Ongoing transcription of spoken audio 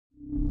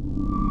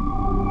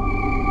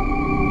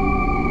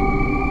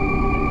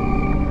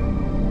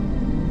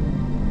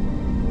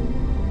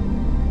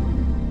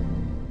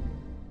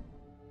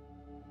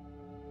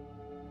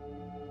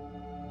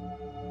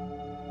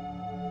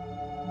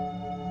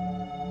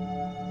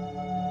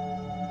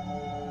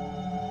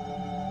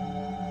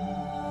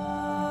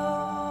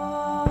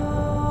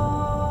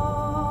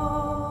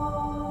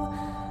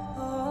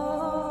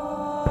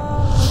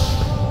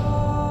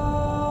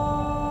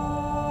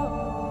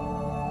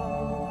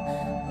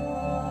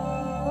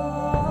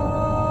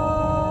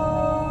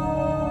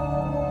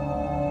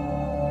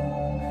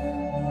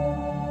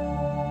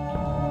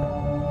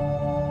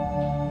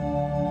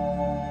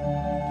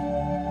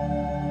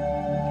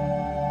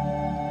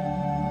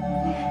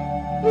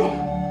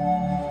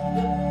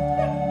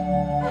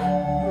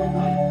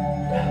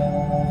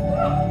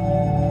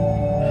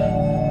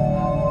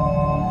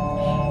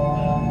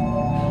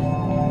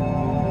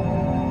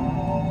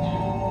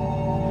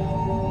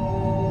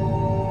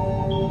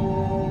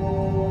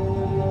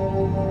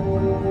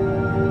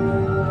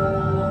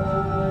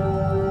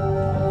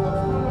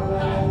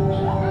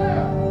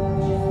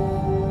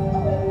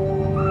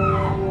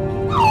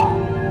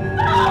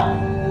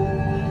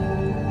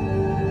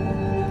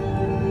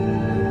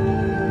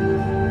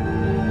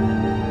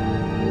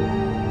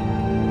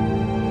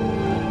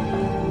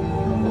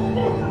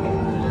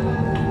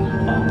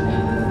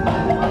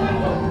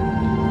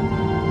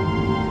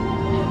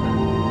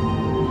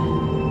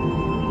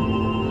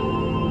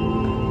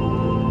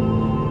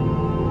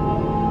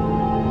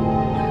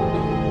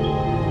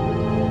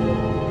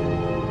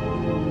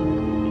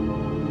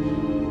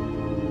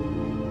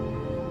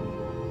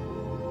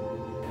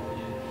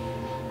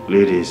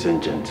Ladies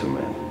and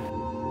gentlemen,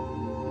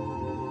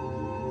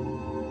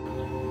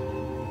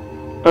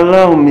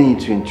 allow me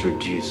to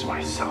introduce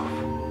myself.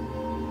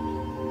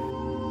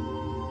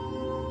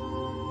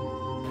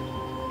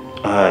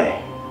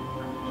 I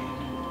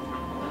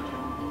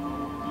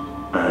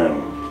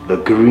am the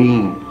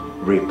Green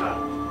Reaper,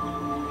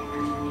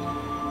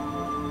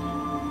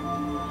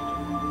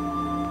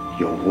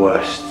 your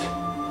worst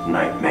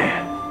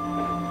nightmare.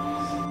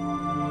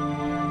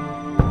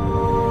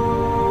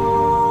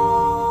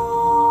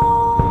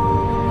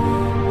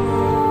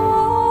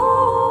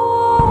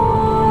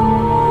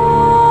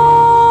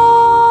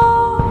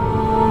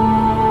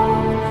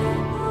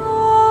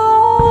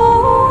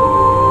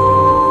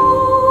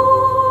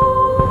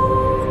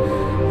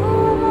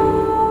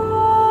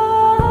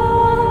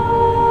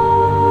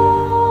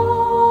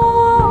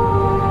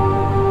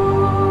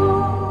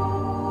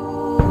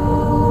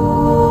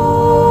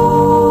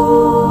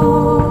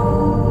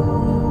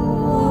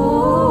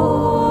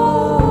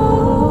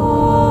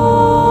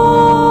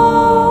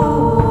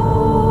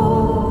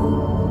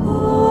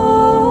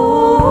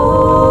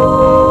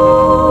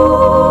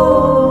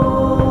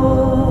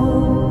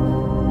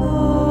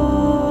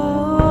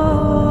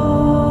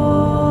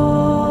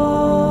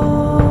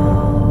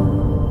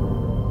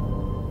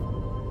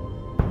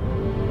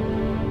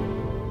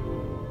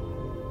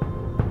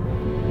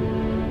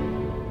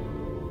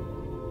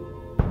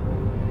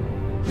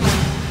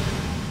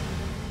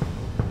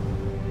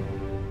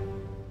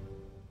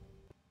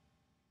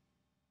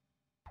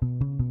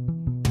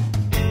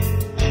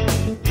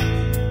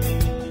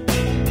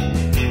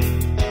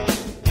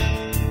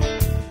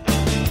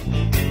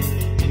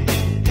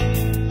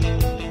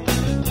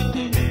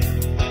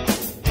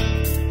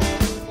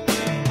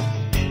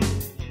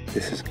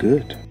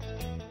 Good.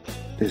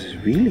 This is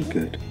really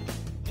good.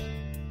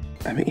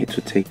 I mean, it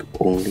would take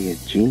only a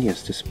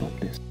genius to spot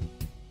this.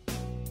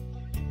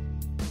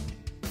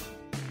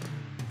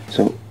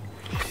 So,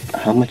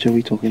 how much are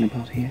we talking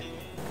about here?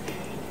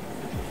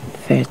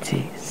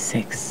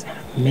 36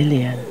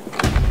 million.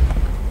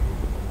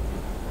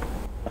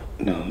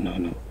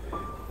 No.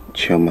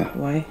 Choma.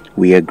 Why?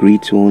 We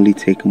agreed to only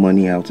take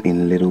money out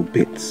in little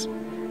bits.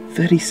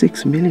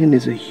 36 million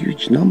is a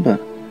huge number.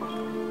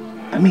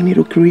 I mean,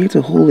 it'll create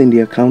a hole in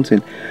the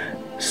accounting.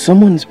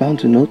 Someone's bound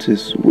to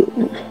notice.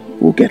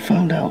 We'll get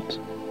found out.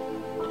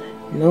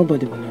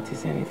 Nobody will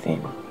notice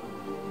anything.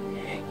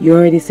 You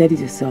already said it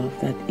yourself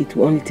that it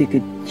will only take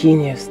a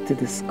genius to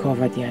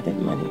discover the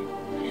added money.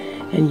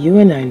 And you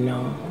and I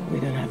know we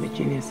don't have a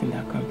genius in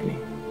that company.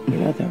 You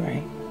know that,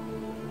 right?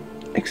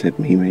 Except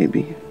me,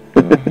 maybe.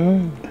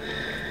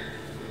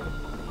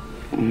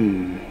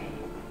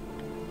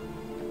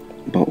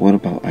 But what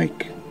about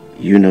Ike?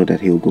 You know that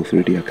he'll go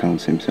through the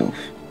accounts himself.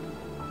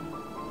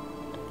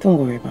 Don't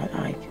worry about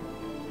Ike.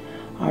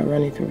 I'll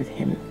run it through with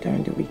him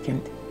during the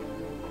weekend.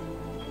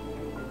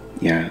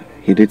 Yeah,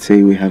 he did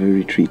say we have a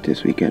retreat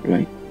this weekend,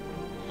 right?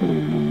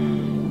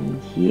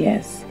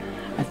 Yes,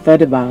 I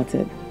thought about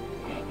it,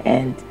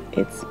 and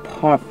it's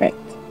perfect.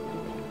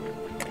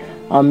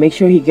 I'll make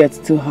sure he gets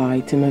too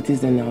high to notice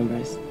the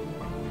numbers.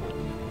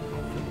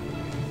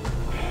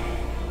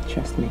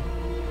 Trust me.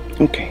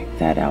 Okay.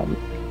 That I'll do.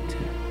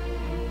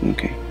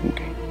 Okay.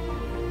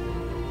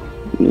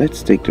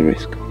 Let's take the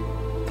risk.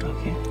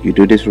 Okay. You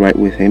do this right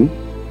with him,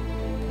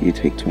 you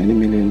take 20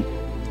 million,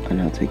 and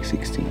I'll take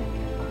 16.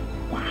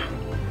 Wow.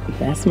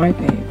 That's my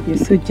babe. You're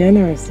so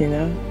generous, you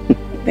know.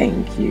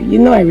 Thank you. You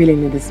know I really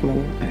need this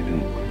money. I know.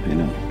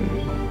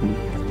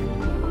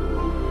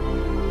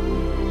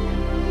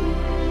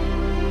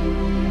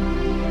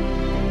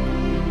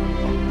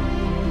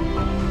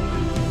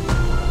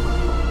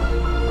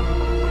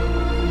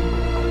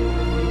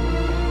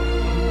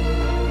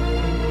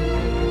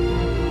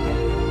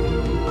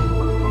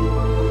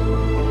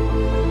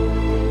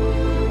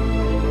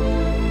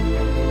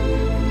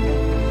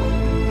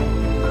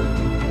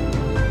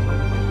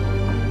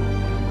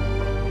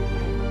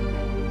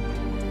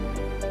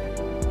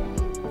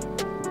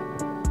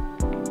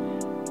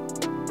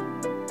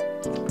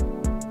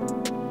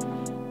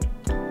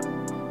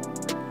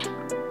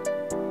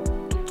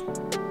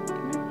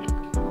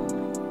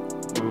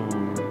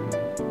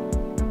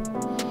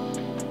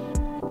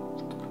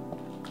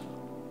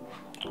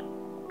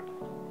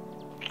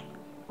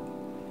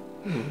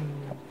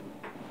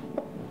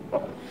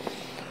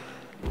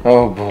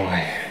 Oh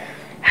boy.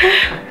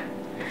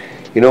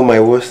 You know, my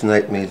worst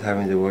nightmare is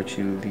having to watch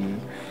you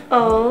leave.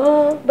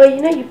 Oh, but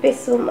you know you pay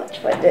so much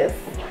for this.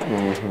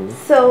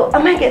 So,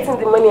 am I getting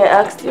the money I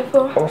asked you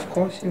for? Of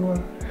course you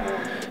are.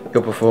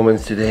 Your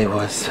performance today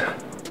was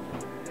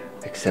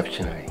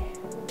exceptionally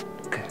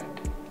good.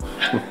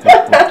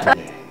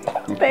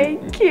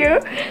 Thank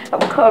you. I'm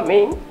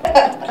coming.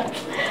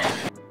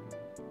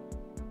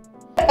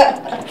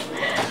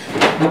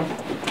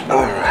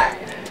 Alright.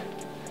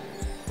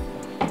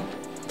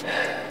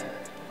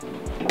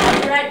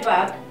 I'll be right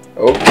back.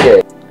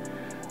 Okay.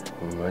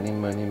 Money,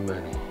 money,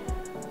 money.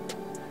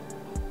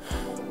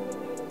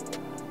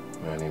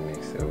 Money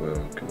makes the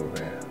world go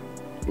round.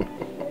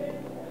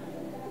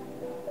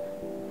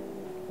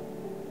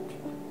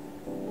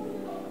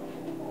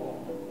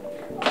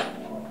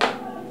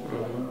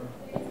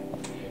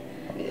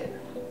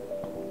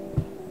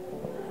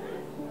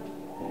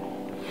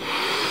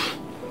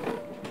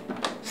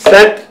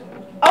 Sent.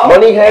 Oh,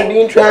 money had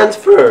been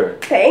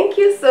transferred. Thank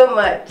you so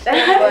much.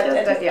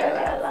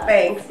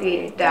 Thanks,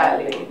 sweetie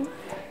darling.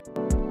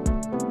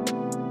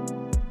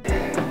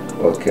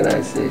 What can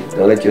I say?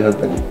 Don't let your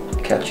husband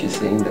catch you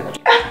saying that.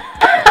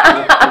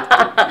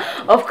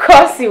 Of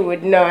course he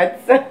would not.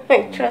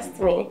 Trust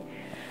me.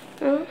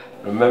 Hmm?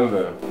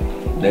 Remember,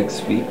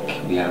 next week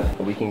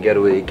we can get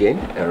away again.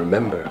 And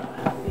remember,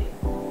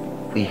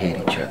 we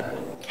hate each other.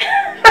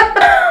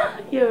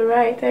 You're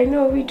right, I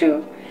know we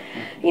do.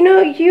 You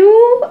know,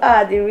 you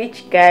are the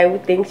rich guy who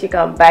thinks you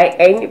can buy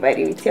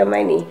anybody with your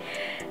money.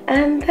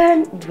 And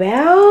then,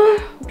 well,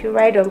 you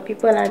ride on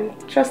people, and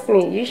trust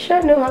me, you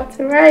sure know how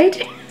to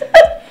ride.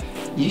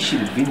 You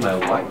should be my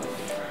wife.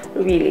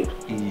 Really?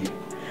 Yeah.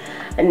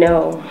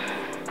 No.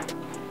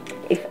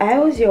 If I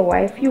was your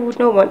wife, you would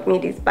not want me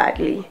this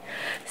badly.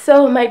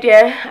 So, my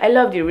dear, I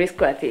love the risk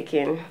we're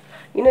taking.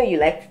 You know you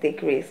like to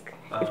take risk.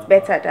 It's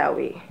better that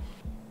way.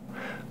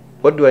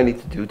 What do I need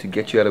to do to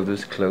get you out of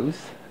those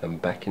clothes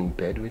and back in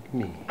bed with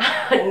me?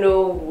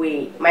 No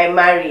way. My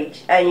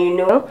marriage. And you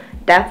know,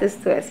 that is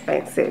too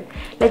expensive.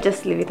 Let's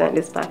just leave it on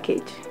this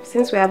package.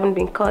 Since we haven't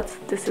been caught,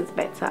 this is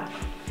better.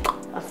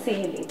 I'll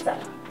see you later.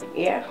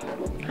 Yeah?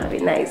 Have a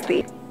nice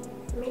day.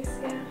 Miss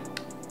you.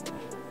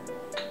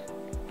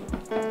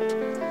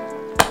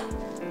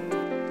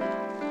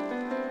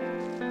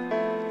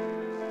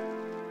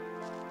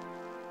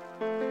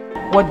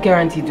 What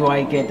guarantee do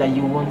I get that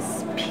you won't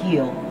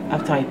spill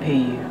after I pay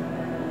you?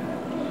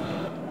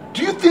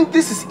 Do you think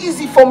this is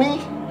easy for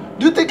me?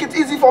 Do you think it's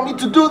easy for me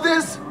to do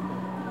this?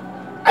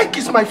 Ike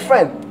is my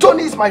friend.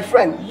 Tony is my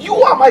friend. You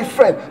are my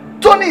friend.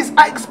 Tony is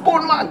Ike's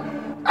born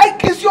man.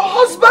 Ike is your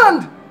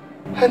husband.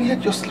 And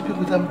yet you're sleeping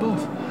with them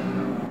both.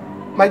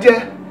 My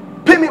dear,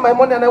 pay me my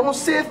money and I won't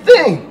say a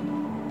thing.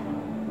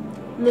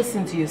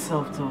 Listen to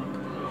yourself talk.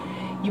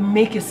 You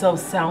make yourself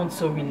sound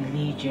so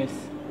religious.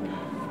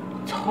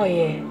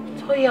 Toye,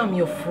 I'm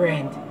your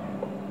friend.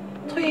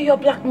 Toye, you're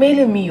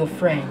blackmailing me, your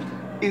friend.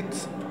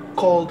 It's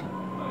called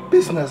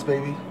business,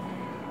 baby.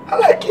 And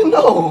like you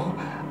know,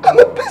 I'm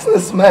a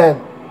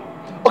businessman.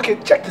 Okay,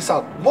 check this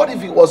out. What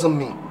if it wasn't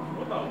me?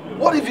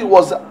 What if it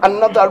was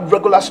another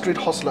regular street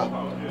hustler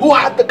who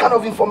had the kind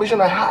of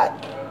information I had?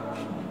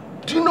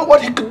 Do you know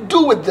what he could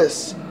do with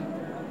this?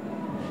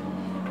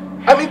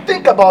 I mean,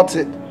 think about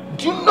it.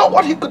 Do you know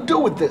what he could do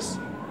with this?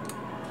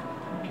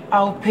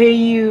 I'll pay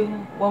you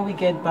when we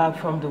get back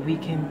from the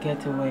weekend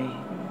getaway.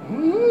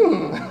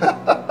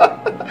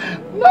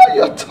 Now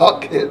you're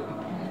talking.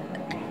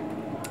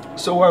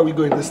 So where are we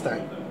going this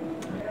time?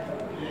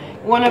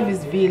 One of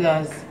his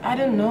villas. I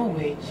don't know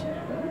which.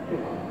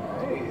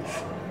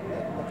 Nice.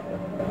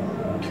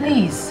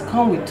 Please,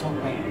 come with Tope.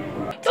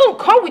 Don't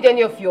come with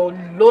any of your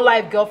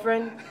low-life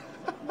girlfriend.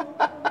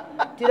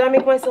 Did I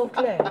make myself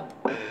clear?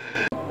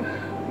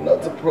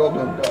 Not a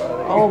problem,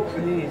 darling. Oh,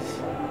 please.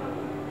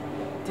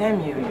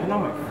 Damn you, you're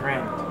not my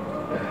friend.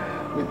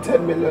 With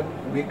 10 million,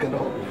 we can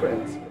all be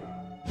friends.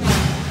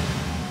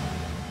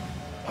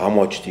 How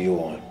much do you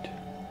want?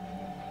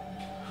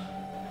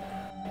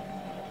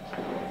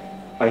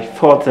 I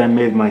thought I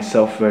made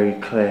myself very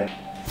clear.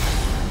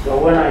 But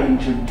when I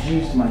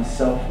introduced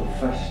myself the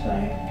first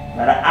time,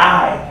 that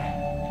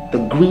I, the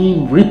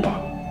Green Reaper,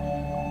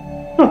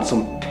 not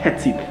some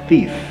petty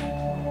thief,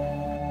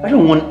 I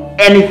don't want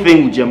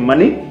anything with your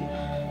money.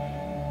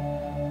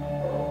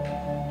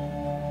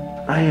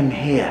 I am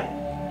here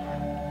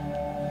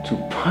to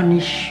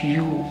punish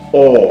you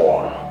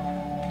all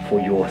for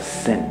your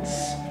sins.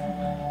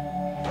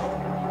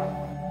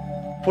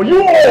 For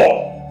you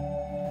all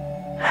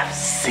have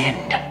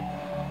sinned.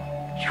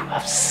 You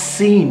have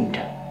sinned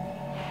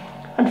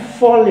and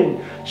fallen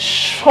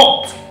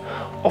short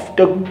of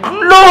the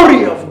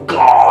glory of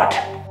God.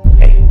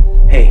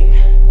 Hey,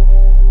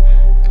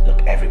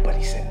 look,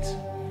 everybody sins.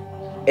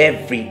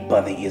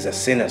 Everybody is a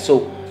sinner.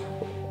 So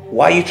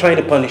why are you trying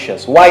to punish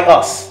us? Why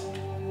us?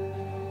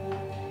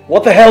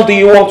 What the hell do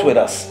you want with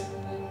us?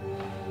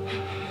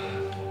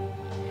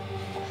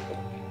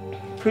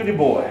 Pretty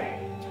boy,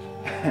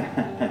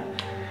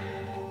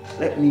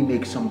 let me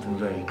make something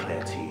very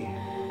clear to you.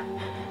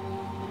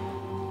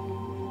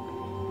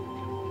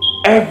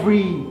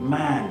 Every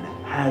man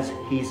has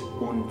his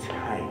own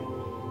time.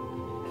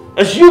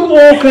 As you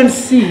all can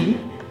see,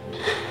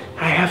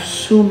 I have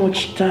so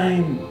much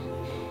time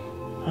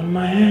on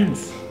my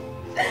hands.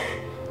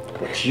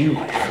 But you,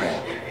 my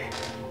friend,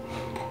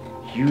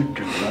 you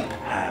do not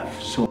have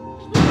so much.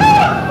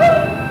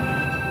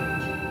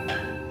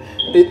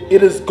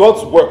 It is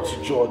God's work,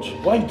 George.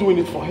 Why are you doing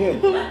it for him?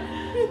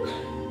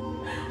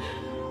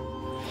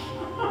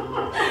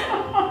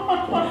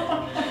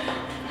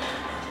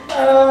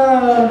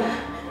 Am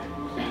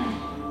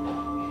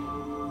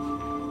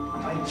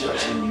I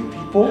judging you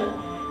people?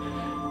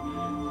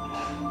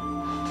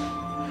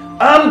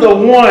 I'm the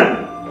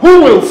one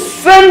who will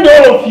send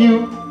all of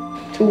you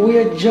to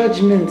where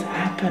judgment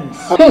happens.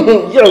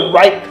 You're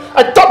right.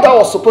 I thought that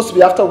was supposed to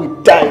be after we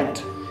died.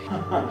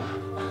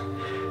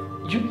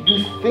 You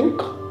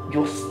think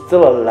you're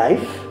still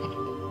alive?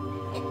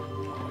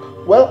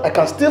 Well, I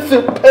can still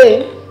feel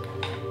pain.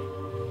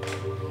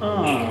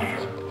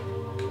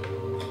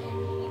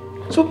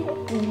 So,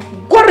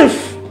 what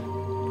if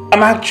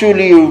I'm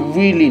actually a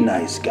really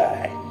nice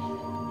guy?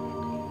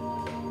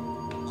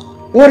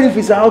 What if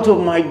it's out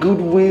of my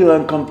goodwill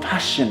and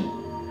compassion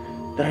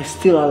that I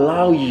still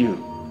allow you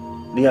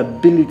the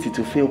ability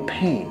to feel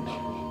pain?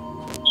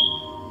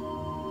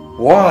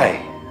 Why?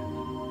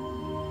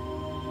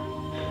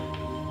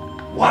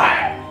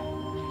 Why?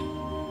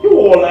 You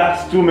all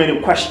ask too many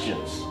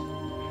questions.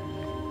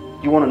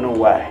 You want to know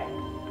why?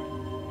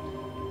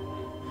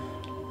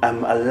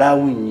 I'm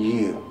allowing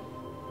you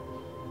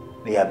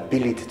the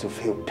ability to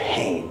feel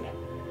pain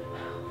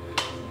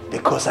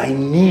because I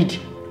need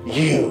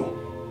you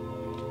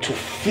to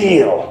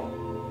feel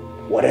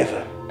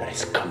whatever that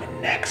is coming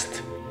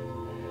next.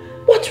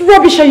 What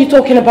rubbish are you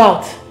talking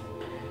about?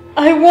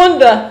 I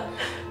wonder.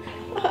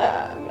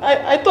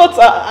 I thought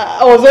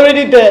I was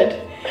already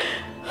dead.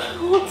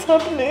 What's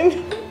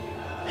happening?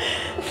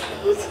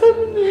 What's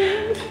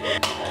happening?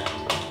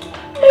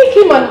 Make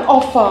him an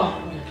offer.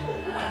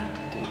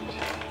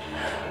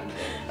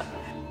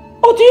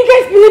 Oh, do you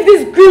guys believe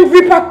this Grim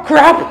Reaper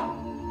crap?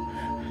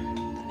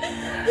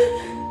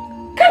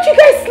 Can't you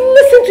guys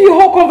listen to your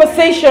whole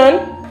conversation?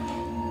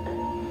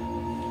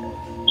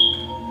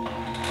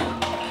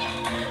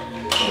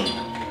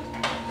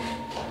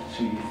 So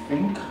you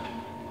think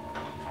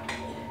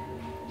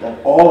that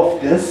all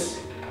of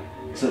this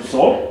is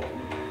absurd?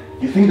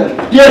 You think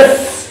that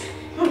this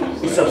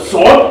is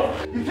absurd?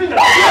 You think that...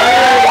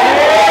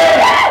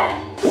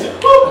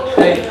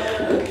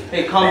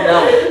 Hey, calm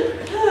down.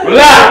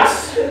 Relax!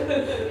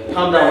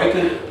 Calm down,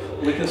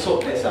 we can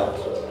sort this out.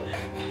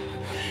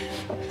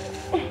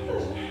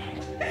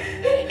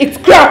 It's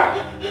crap!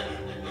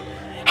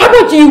 How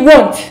much do you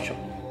want?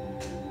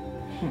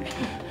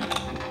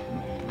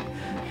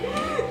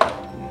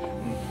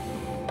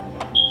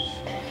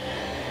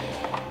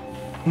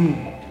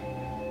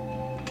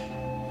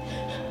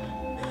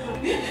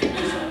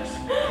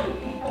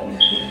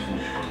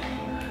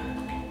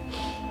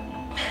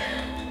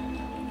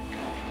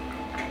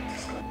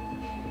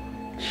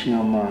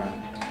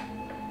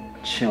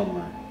 Chill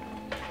man.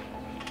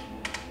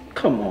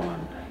 Come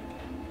on.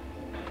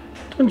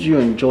 Don't you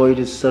enjoy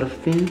this sort of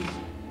thing?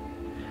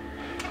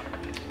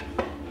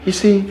 You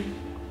see,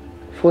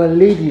 for a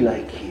lady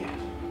like you,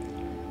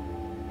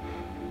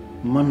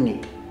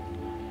 money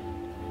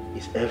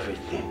is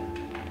everything.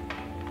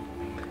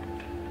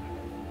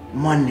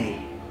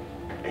 Money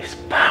is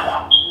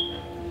power.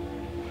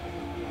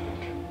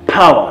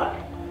 Power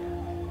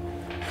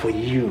for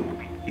you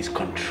is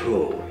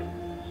control.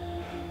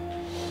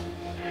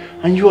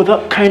 And you are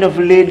that kind of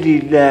lady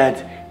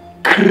that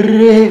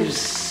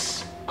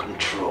craves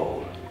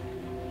control.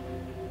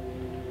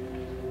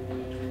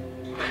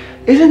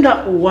 Isn't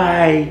that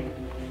why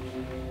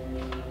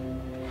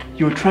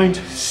you're trying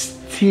to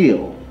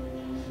steal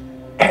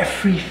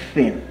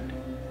everything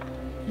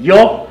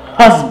your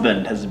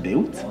husband has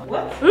built?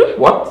 What?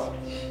 What?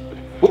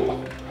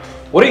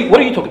 What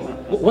are you talking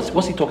about?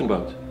 What's he talking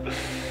about?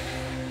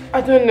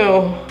 I don't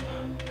know.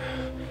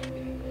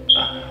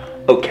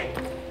 Okay.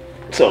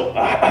 So,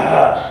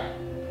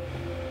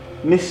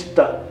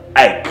 Mr.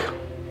 Ike,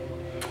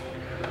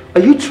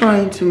 are you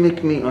trying to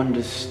make me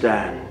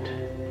understand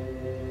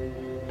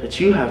that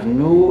you have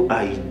no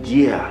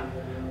idea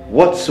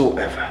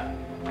whatsoever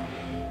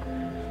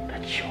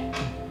that your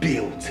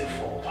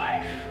beautiful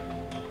wife,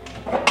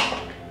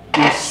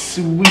 your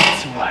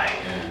sweet wife,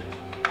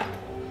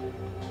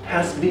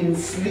 has been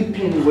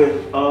sleeping with,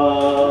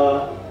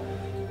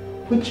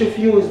 which of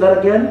you is that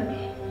again?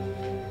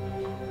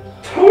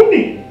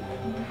 Tony!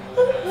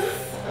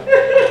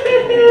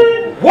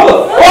 What the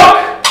fuck?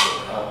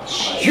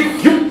 You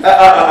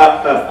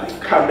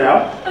calm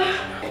down.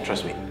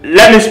 Trust me.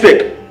 Let me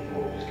speak.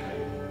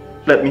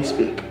 Let me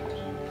speak.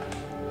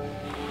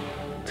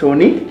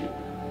 Tony,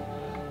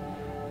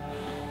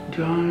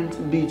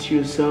 don't beat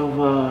yourself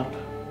up.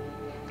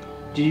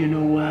 Do you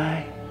know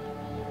why?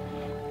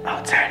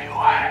 I'll tell you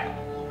why.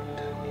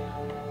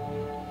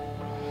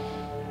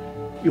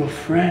 Your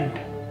friend,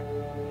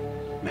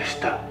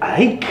 Mr.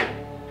 Ike,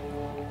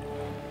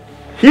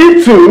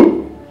 he too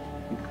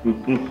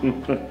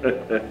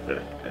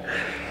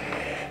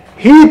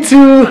he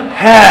too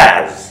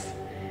has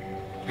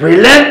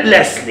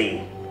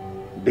relentlessly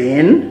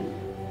been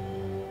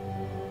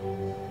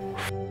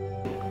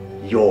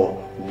your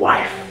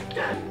wife.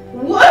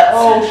 What?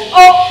 Oh,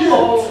 shit.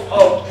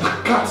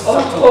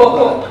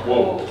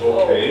 Whoa,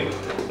 okay.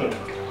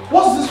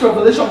 What's this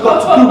revelation got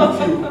to do with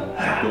you?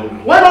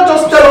 Why not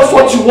just tell us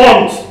what you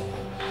want?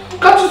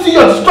 Can't you see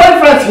your destroyed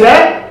friends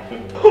here?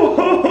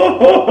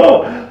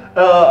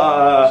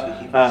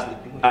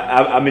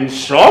 I'm in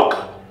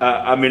shock.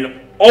 I'm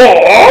in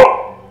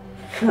awe.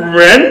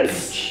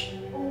 Friends?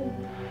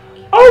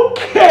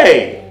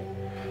 Okay.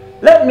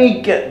 Let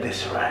me get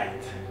this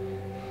right.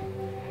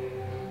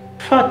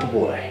 Fat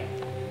boy.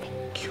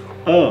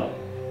 Oh.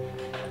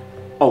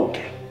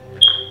 Okay.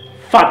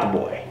 Fat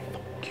boy.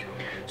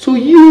 So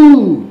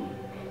you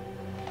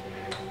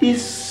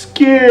is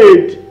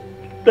scared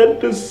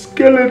that the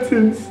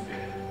skeletons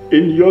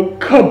in your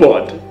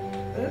cupboard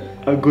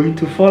are going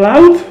to fall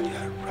out?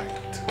 Yeah,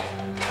 right.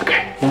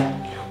 Okay.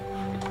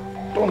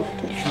 Don't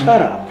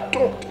shut up.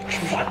 Don't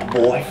fat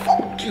boy.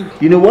 Fuck you.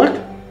 You know what?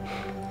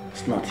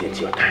 It's not yet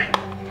your time.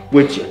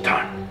 Wait your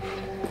turn.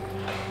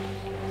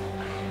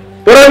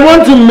 But I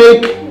want to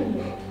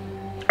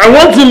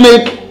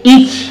make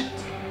each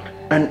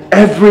and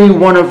every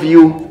one of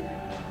you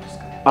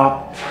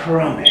a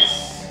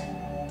promise.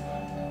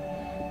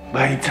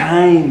 By the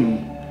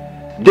time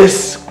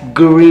this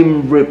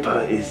Grim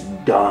Reaper is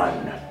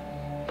done,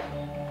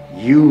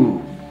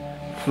 you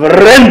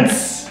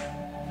friends,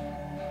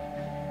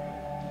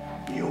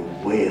 you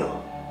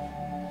will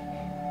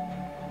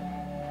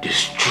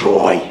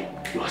destroy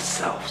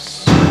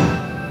yourselves.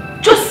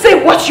 Just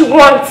say what you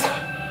want.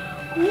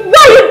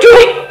 What are you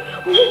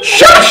doing?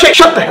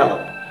 Shut the hell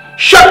up.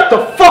 Shut the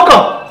fuck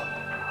up.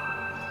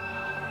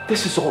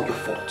 This is all your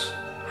fault.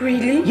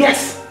 Really?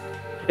 Yes.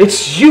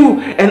 It's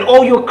you and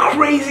all your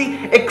crazy,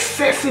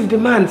 excessive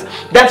demands.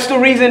 That's the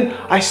reason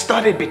I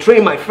started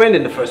betraying my friend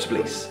in the first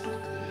place.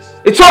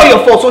 It's all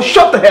your fault, so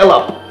shut the hell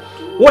up.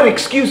 What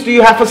excuse do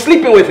you have for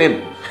sleeping with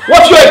him?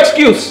 What's your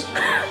excuse?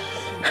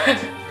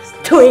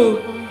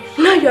 Toyin,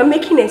 now you're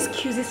making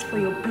excuses for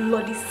your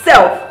bloody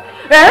self.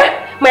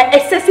 Eh? My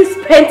excessive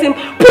spending,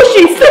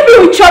 pushing,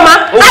 sleeping with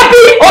Choma.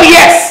 Oh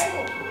yes!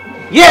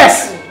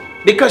 Yes!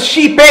 Because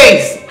she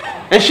pays.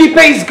 And she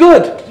pays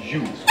good.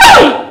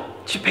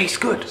 She pays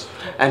good.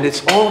 And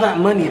it's all that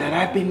money that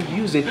I've been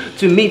using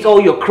to meet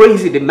all your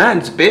crazy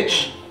demands,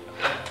 bitch.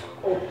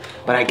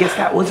 But I guess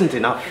that wasn't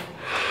enough.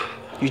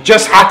 You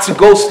just had to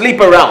go sleep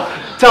around.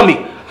 Tell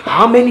me,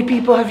 how many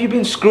people have you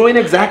been screwing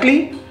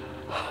exactly?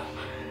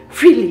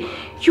 Really?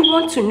 You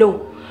want to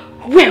know?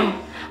 Well,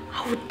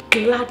 I would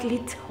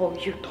gladly tell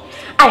you.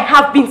 I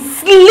have been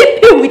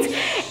sleeping with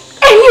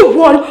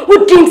anyone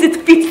who deems it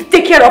fit to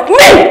take care of me.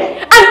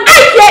 And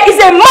Ike is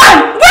a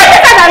man way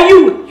better than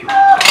you.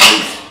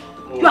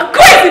 You are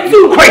crazy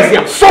too! Crazy!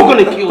 I'm so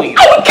gonna kill you!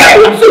 I will kill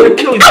you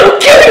too! I will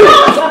kill you!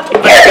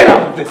 Get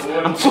out of this!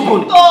 I'm so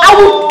gonna... I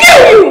will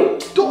kill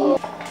you!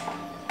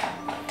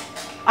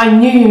 I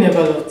knew you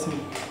never loved me.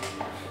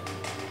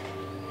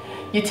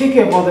 You take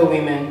care of other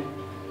women,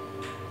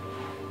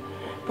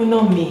 but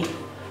not me,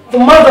 the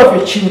mother of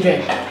your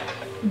children.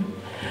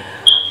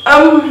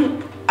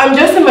 I'm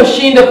just a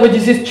machine that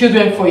produces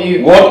children for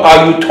you. What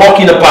are you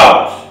talking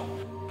about?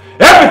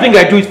 Everything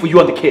I do is for you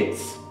and the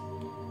kids.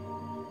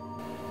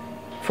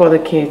 For the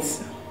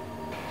kids.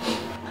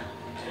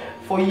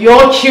 For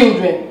your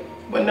children,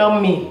 but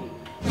not me.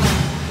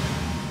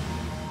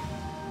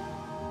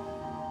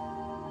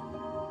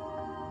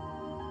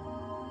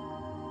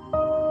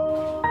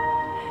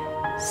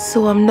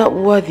 So I'm not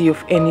worthy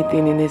of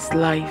anything in his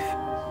life.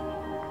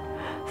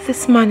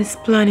 This man is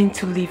planning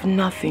to leave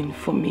nothing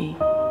for me.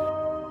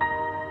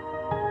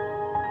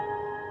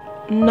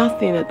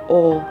 Nothing at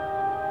all.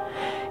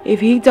 If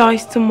he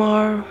dies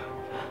tomorrow,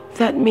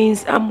 that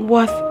means I'm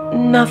worth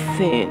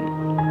nothing.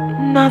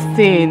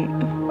 Nothing.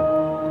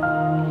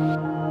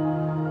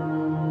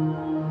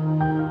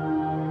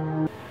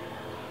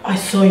 I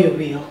saw your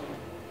will.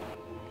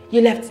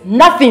 You left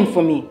nothing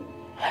for me.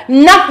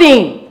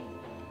 Nothing!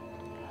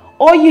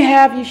 All you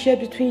have, you shared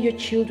between your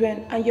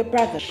children and your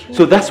brother.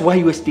 So that's why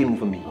you were stealing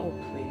from me? Oh,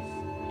 please.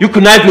 You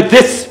connived with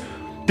this!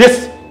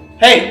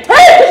 Hey!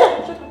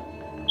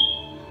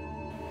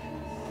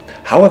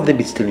 How have they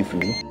been stealing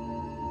from you?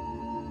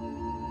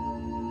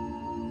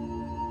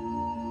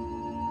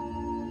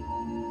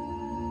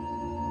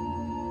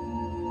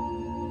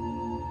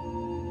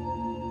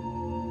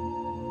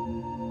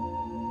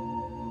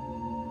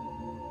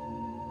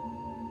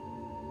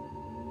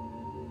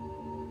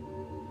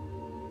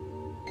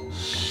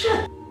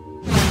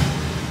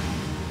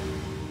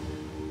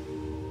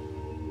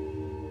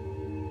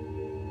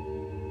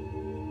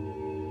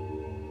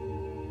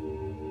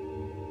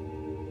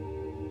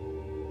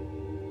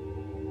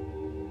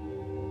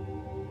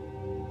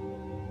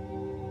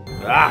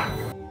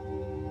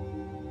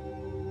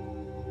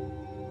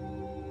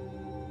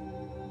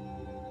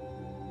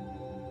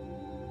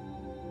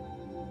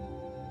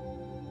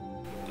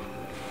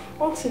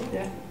 What's it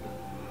there?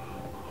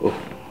 Oh,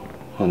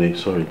 honey,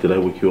 sorry, did I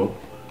wake you up?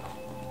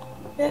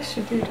 Yes,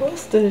 you did.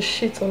 What's the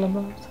shit all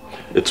about?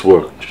 It's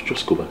work.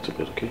 Just go back to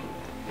bed, okay?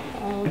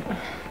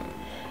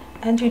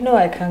 And you know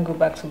I can't go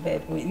back to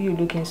bed with you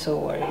looking so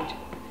worried.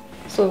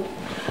 So,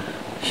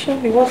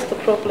 Shelby, what's the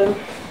problem?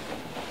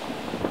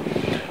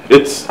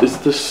 It's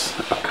this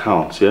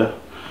account, yeah?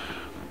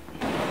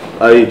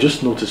 I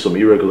just noticed some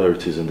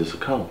irregularities in this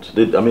account.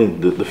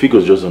 The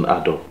figures just don't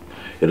add up.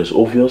 It is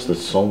obvious that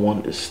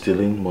someone is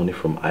stealing money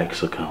from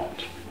Ike's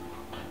account.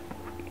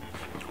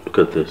 Look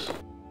at this.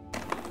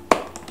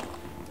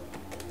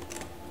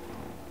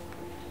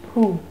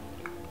 Who?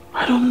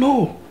 I don't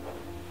know.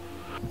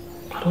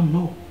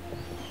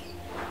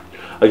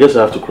 I guess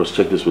I have to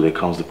cross-check this with the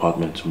accounts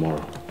department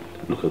tomorrow.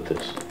 Look at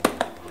this.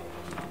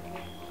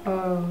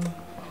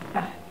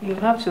 You'll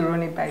have to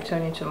run it by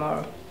Tony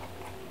tomorrow.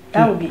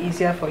 That would be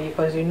easier for you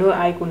because you know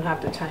I couldn't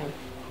have the time.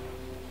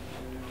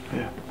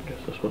 Yeah, I guess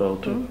that's what I'll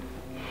do.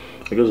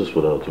 I guess that's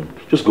what I'll do.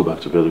 Just go back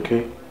to bed,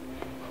 okay?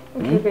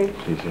 Okay, babe.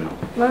 Please, yeah.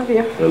 Love you.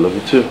 I love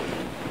you too.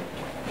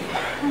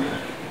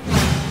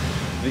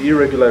 The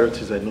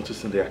irregularities I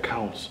noticed in the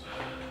accounts,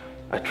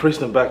 I traced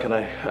them back and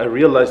I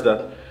realized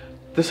that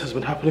this has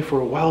been happening for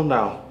a while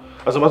now.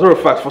 As a matter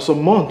of fact, for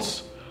some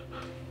months.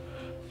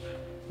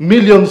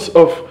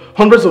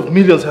 Hundreds of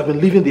millions have been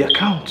leaving the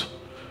account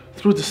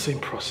through the same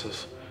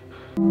process.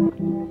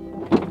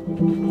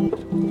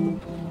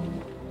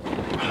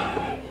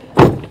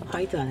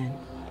 Hi, darling.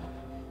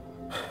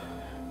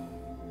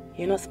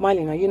 You're not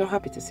smiling. Are you not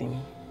happy to see me?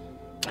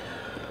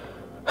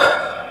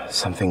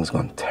 Something's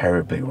gone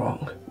terribly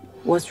wrong.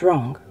 What's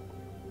wrong?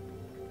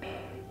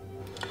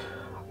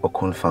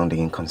 Okun found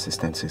the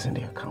inconsistencies in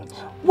the accounts.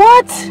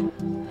 What?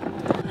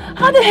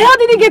 How the hell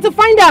did he get to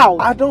find out?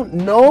 I don't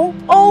know.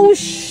 Oh,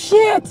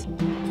 shit.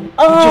 He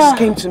just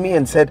came to me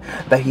and said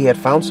that he had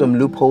found some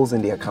loopholes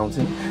in the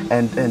accounting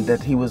and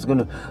that he was going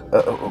to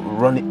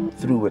run it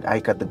through with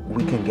Ike at the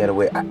weekend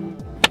getaway.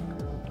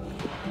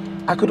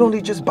 I could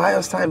only just buy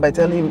us time by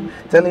telling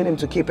him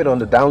to keep it on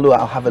the down low.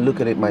 I'll have a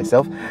look at it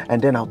myself and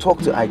then I'll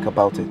talk to Ike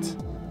about it.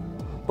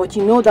 But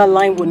you know that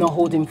line will not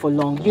hold him for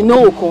long. You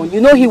know, Okon,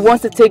 you know he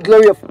wants to take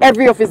glory of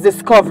every of his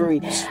discovery.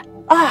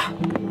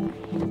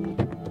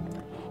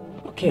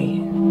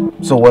 Okay.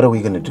 So what are we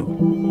going to do?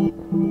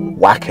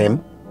 Whack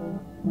him?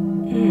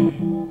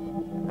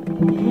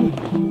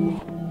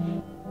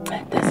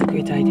 That's a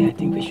great idea. I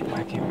think we should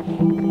whack him.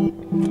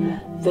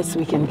 This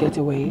weekend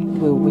getaway,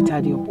 we'll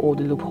tidy up all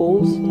the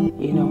loopholes,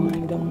 you know,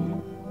 and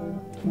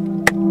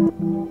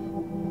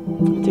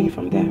we'll take it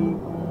from there.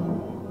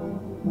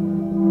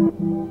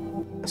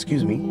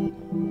 Excuse me?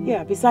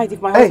 Yeah, besides,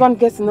 if my husband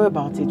gets to know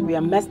about it, we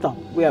are messed up.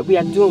 We are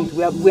doomed.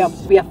 We are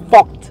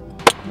fucked.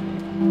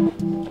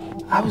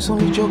 I was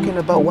only joking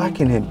about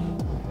whacking him.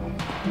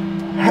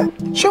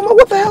 Shoma,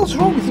 what the hell's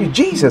wrong with you?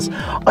 Jesus,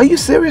 are you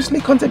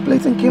seriously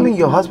contemplating killing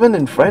your husband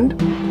and friend?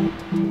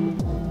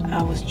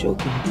 I was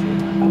joking too.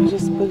 I was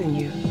just pulling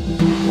you.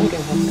 Don't get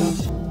worked up.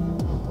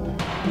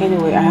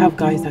 Anyway, I have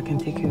guys that can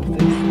take care of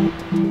this.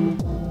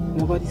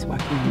 Nobody's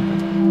whacking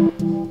anybody.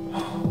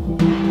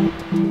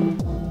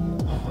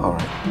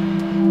 Alright.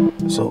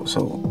 So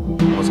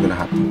what's gonna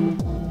happen?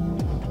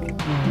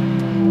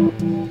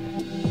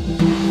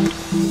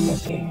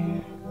 Okay.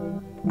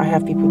 I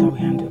have people that will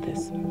handle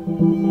this.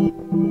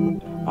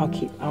 I'll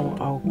keep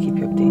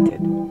you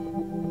updated.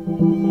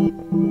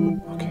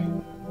 Okay.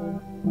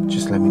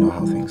 Just let me know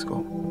how things go.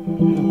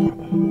 No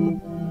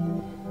problem.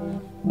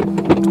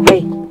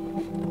 Hey.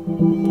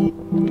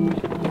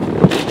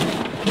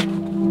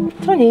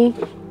 Tony.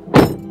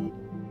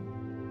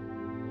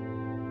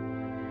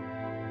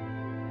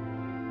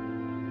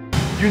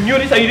 You knew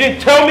this and you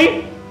didn't tell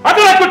me? I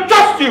thought I could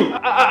trust you!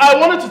 I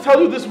wanted to tell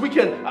you this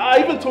weekend. I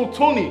even told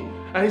Tony.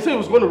 And he said he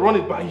was going to run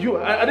it by you.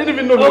 I didn't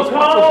even know he was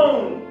part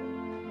of...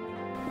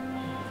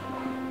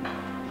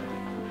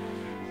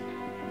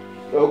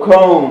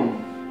 Okon,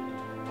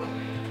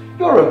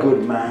 you're a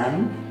good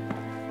man.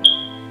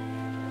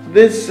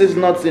 This is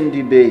not in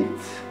debate.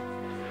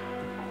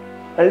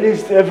 At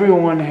least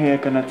everyone here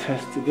can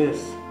attest to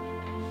this.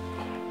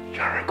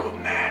 You're a good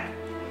man.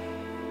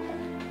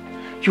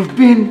 You've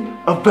been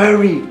a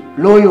very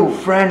loyal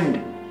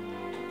friend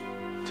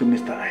to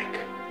Mr. Ike.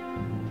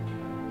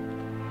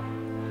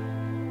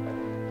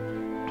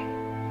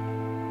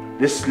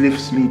 This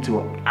leaves me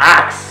to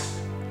ask,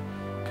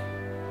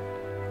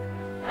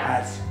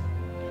 has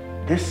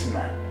this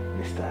man,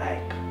 Mr.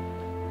 Ike,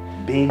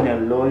 been a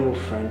loyal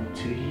friend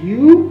to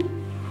you?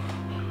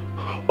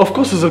 Of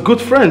course, he's a good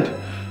friend.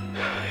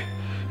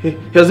 He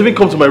has even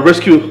come to my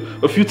rescue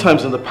a few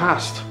times in the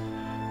past.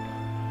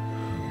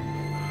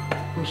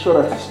 I'm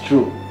sure that is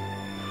true.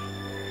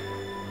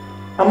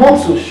 I'm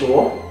also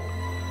sure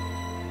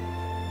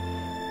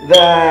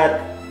that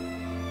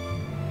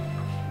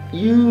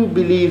you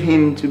believe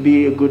him to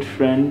be a good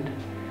friend,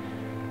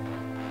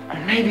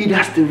 and maybe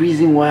that's the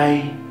reason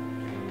why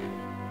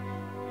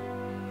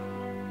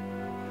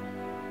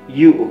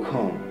you,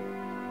 Okon,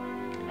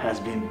 has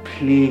been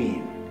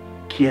playing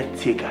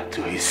caretaker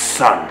to his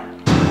son.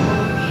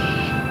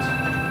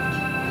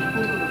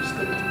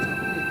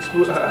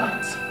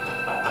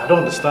 I don't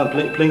understand.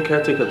 Playing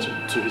caretaker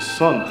to his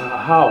son.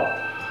 How?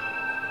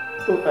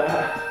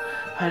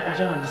 I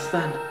don't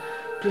understand.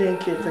 Playing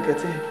caretaker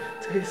to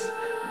his...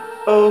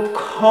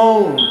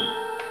 Okon,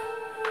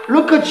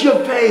 look at your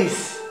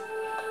face.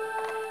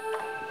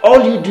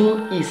 All you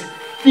do is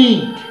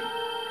feed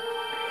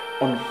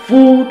on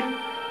food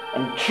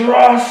and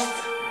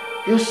trust.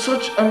 You're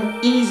such an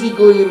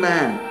easygoing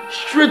man.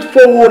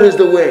 Straightforward is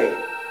the way.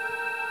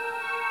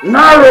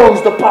 Narrow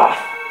is the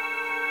path.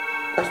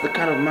 That's the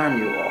kind of man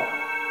you are.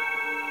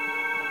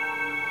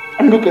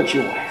 And look at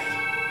your wife.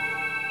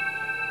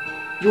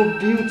 Your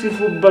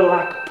beautiful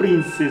black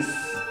princess.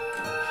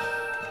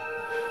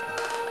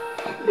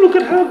 Look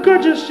at how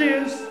gorgeous she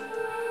is.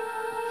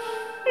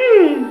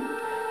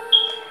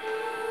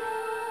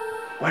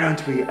 Why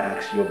don't we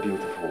ask your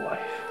beautiful wife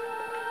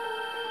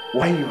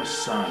why your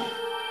son,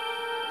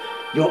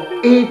 your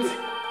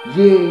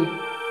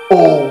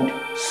 8-year-old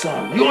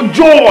son, your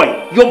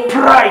joy, your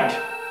pride.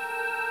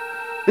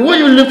 The way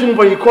you lift him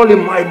when you call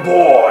him my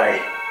boy.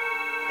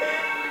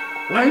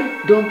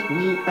 Why don't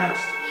we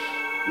ask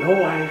your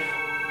wife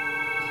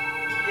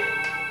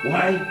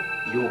why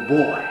your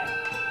boy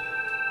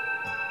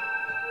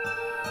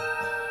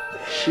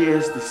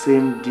shares the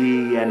same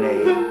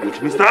DNA with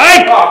Mr.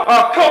 Ike?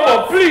 Come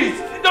on, please.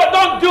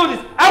 Don't do this.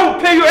 I will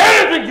pay you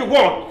anything you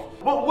want.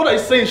 But what are you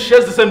saying?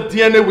 Shares the same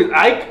DNA with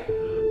Ike?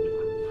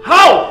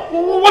 How?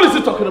 What is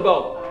he talking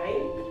about?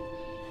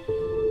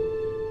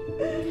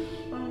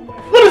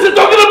 What is he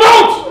talking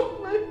about?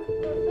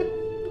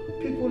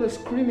 People are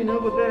screaming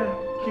over there.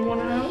 You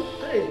want to help?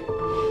 Hey.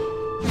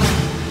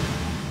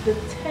 The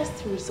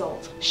test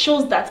result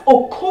shows that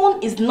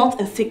Okon is not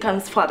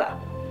Nsika's father.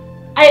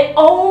 I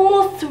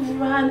almost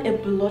ran a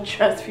blood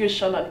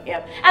transfusion on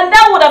him, and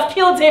that would have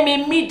killed him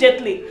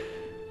immediately.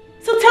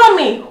 So tell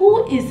me,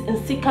 who is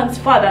Nsika's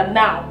father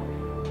now?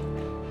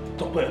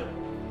 Doctor,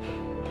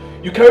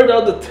 you carried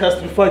out the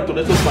test before I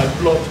donated my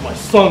blood to my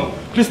son.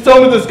 Please tell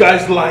me this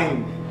guy's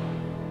lying.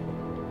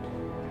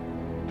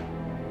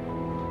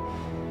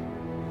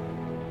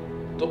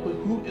 Doctor,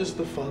 who is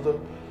the father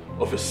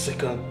of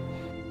Nsika?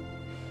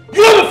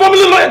 You are the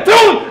family lawyer.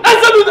 Tell him.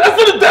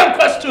 Answer the damn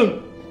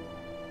question.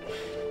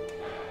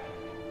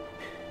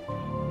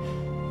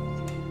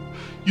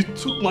 You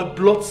took my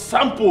blood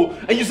sample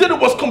and you said it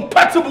was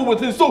compatible with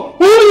his. So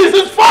who is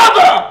his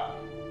father?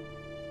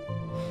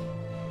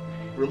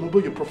 Remember,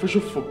 your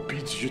profession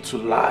forbids you to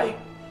lie.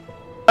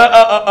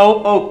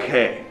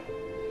 Okay.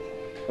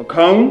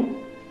 Okay?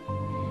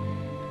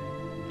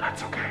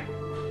 That's okay.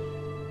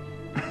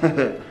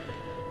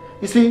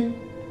 You see,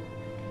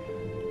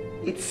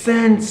 it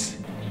sends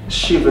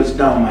shivers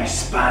down my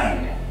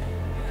spine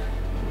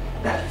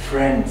that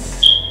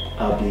friends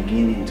are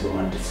beginning to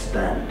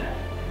understand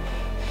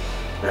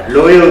that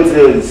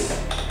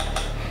loyalties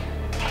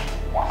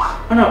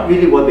are not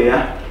really what they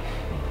are.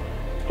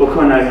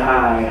 Okon, I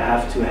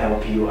have to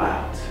help you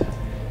out.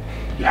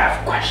 You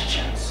have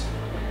questions.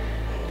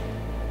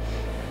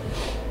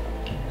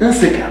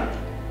 Nsika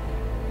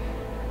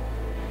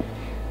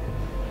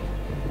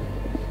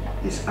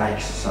is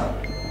Ike's son.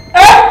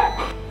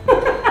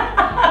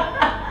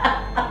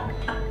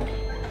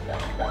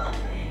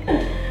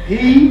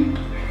 He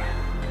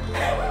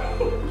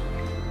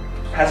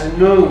has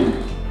known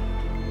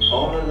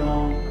all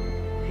along.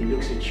 He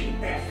looks at you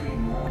every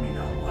morning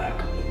at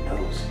work. He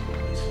knows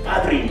he's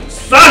fathering his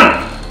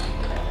son.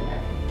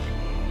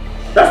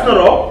 That's not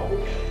all.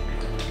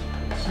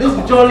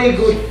 This jolly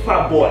good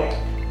fat boy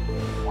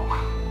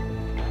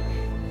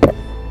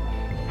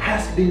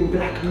has been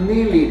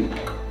blackmailing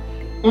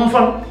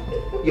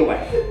your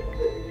wife.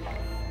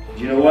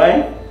 Do you know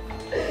why?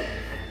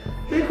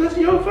 Because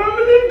your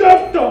family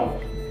doctor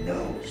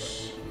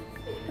knows,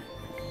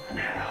 and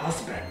her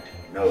husband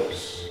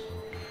knows,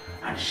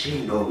 and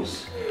she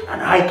knows,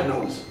 and Ike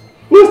knows.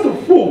 Who's the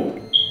fool?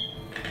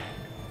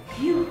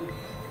 You.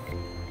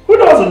 Who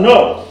doesn't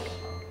know?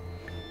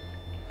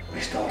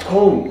 Mr.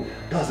 Okon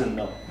doesn't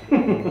know.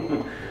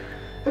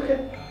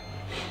 Okay.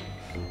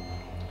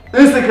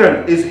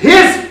 Nsika is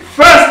his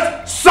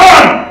first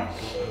son.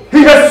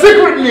 He has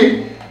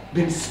secretly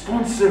been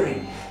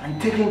sponsoring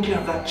and taking care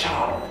of that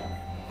child.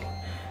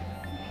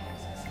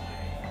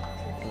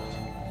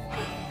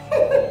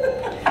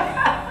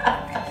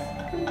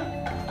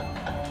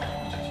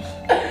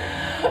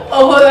 A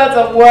whole lot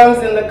of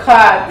worms in the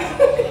card.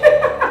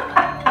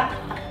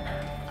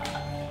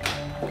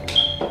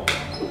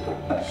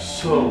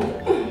 So,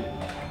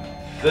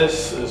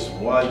 this is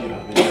why you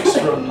have been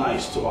extra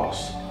nice to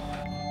us.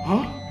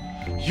 Huh?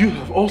 You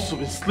have also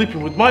been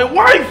sleeping with my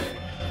wife!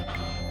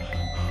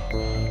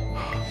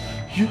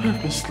 You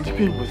have been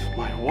sleeping with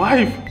my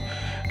wife!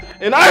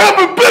 And I have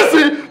been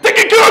busy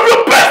taking care of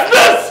your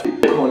business!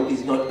 Okon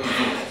is not even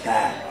like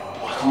that.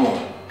 Come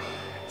on.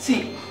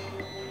 See,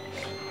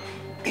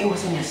 it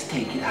was a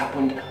mistake. It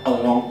happened a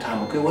long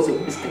time ago. It was a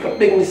mistake, a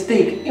big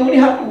mistake. It only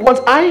happened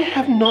once. I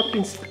have not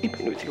been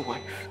sleeping with your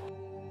wife.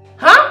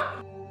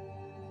 Huh?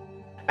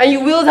 And you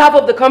willed half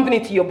of the company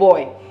to your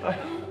boy.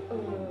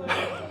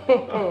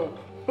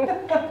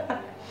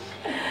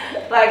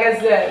 Like I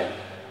said,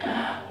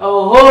 a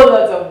whole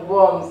lot of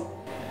bombs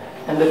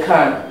and the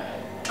can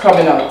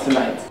coming out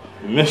tonight.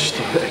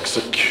 Mr.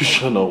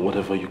 Executioner,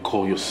 whatever you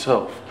call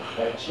yourself.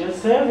 That's your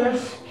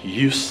service.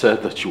 You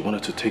said that you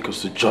wanted to take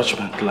us to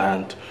Judgment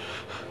Land.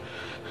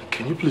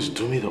 Can you please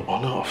do me the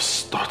honor of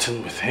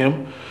starting with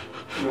him?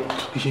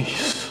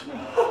 Please.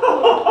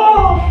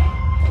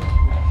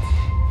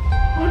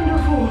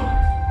 Wonderful.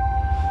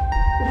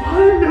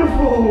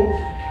 Wonderful.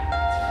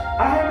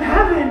 I am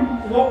having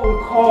what we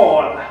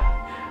call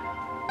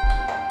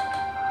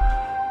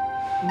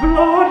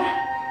blood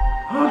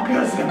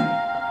orgasm.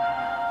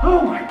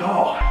 Oh my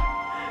God.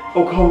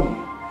 Okon,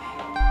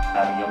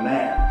 I'm your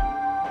man.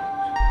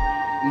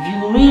 If you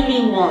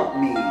really want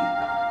me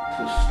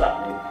to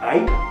start with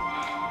Ike,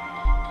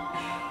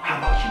 how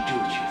about you do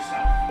it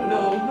yourself? No.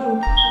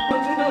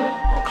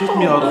 Get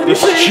me out of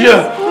this chair!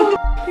 Come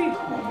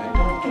on, man,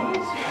 don't do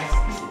this. Guys,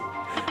 listen.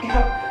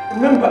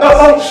 Remember,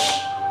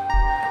 shh!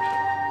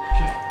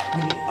 Get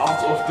me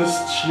out of this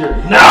chair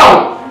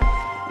now!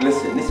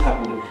 Listen, this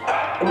happened.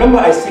 Remember,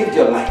 I saved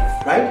your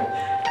life, right?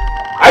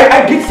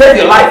 I did save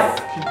your life!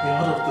 Get me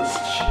out of this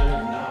chair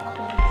now.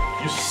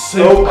 You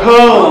saved my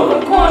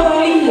life. Come on,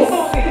 please.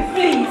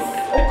 Please.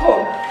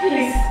 Come,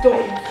 please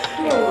don't.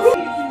 No.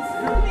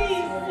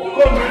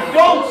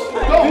 Don't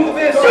do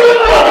this!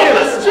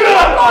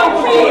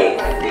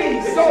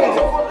 Please!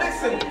 Don't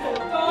listen!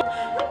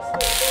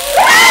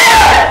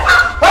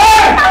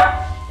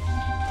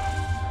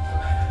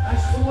 I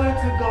swear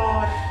to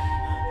God,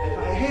 if I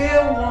hear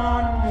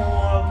one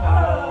more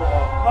vowel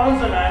or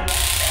consonant,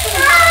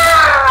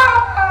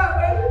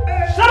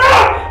 shut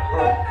up!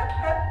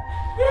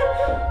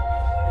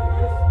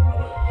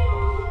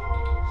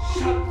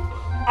 Shut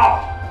up!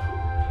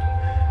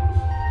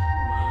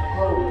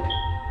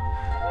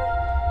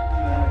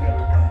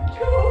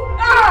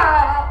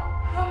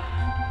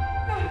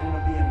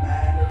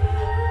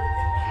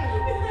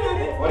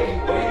 What are you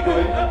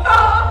doing?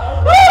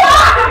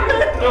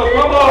 No,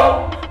 come on!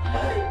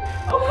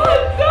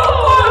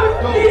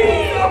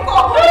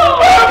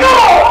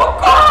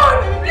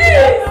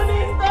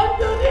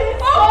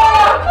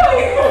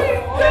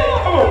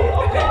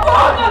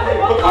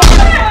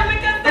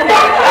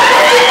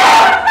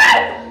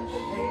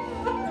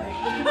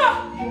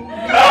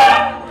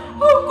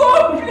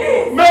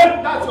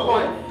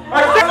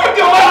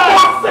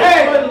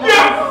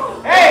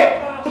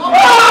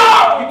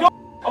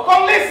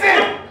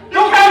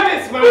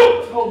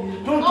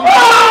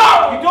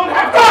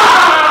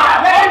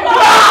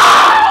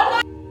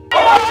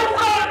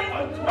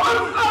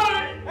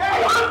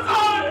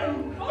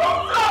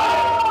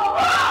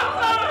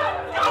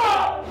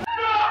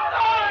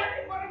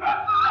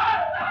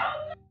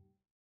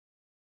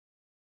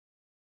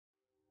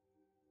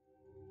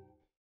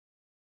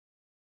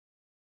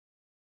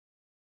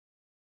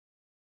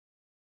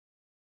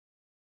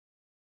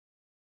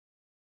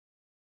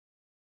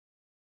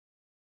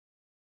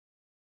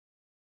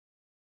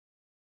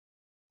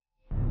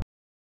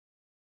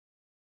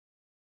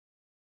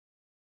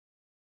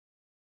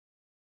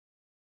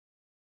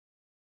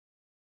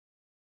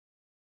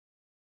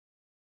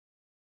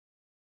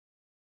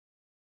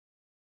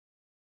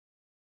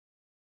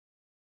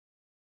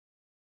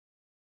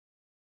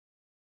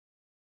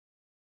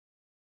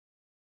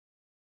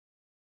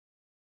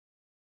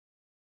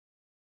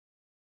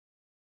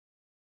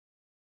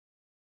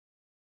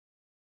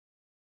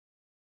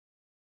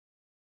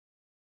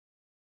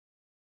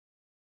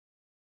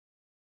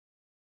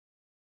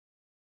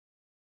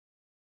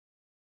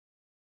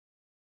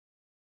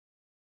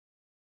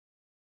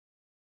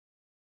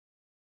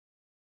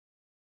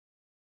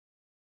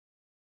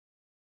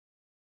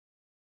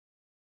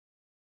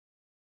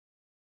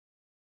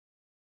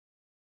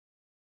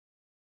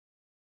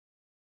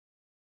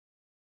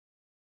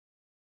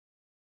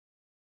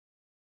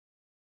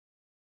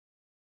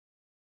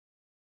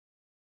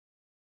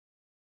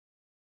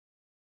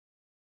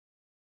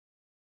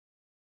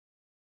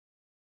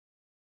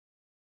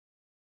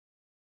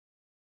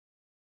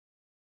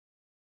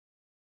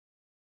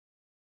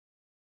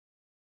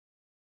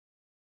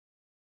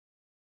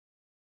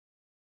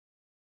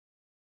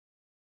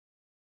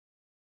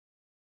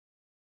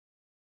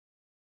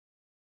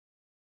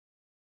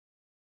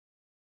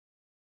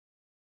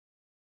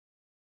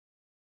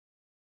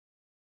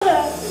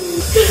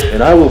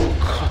 And I will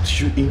cut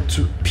you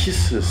into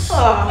pieces,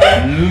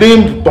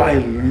 limb by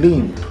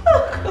limb.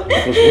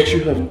 Because what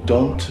you have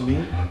done to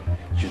me,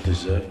 you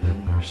deserve no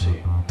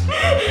mercy.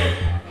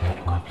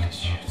 Can God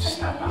please you to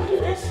snap out of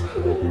this? You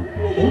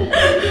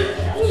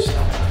have to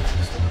snap out of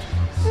this.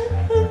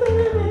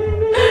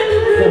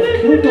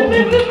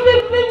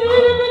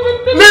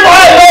 Leave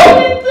her alone!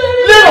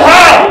 Leave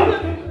her!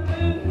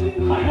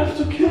 I have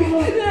to kill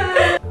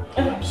her.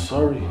 I'm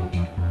sorry.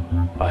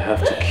 I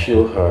have to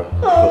kill her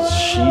because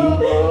she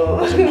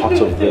was a part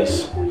of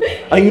this.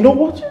 And you know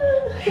what?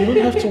 You don't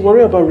have to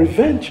worry about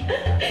revenge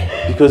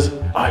because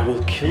I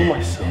will kill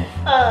myself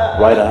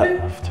right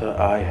after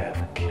I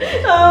have killed.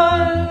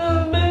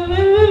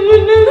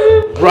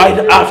 Right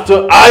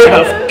after I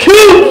have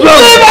killed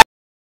them!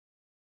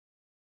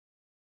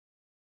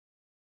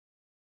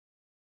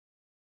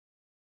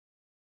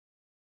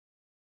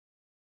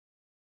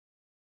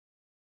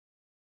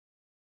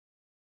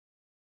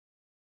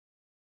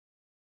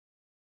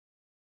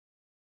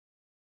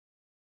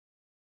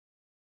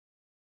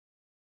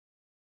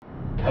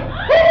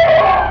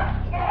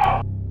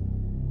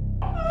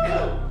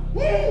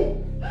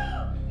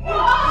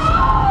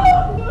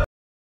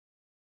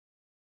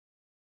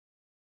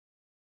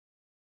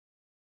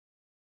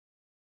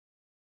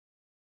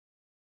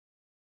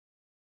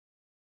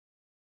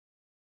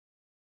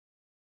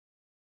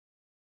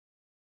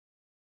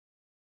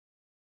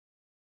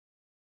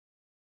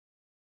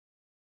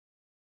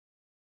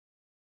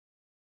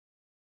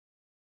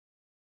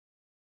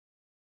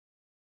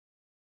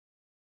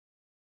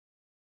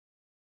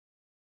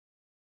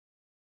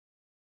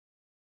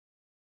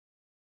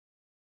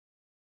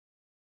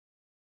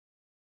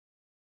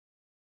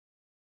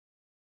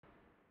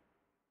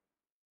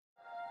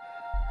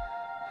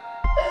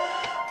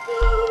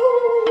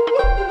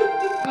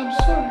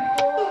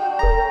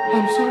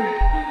 sorry.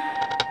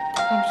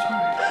 I'm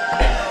sorry.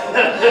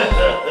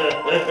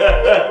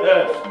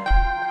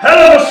 Hell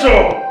of a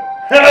show!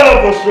 Hell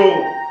of a show!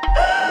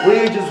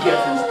 We're just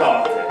getting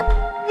started.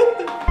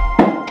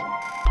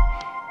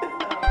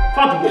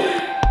 Fat boy.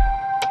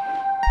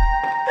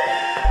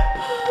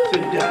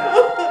 Sit down.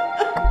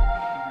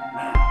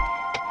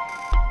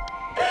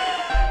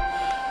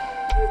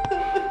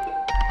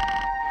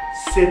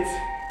 Sit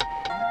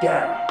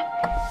down.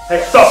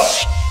 Hey, stop!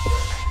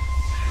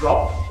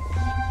 Drop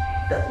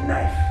that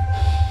knife.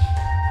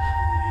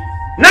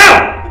 Now!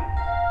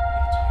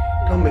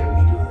 Don't make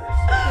me do this.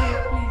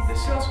 Please,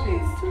 Listen to me.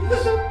 please.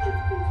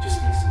 Just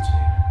listen to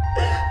me.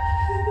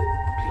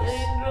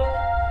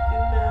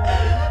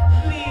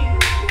 Please.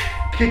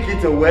 Kick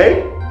it away.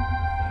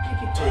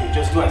 Kick it Tony,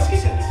 just do as he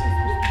says.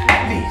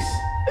 Please.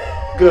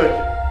 Good.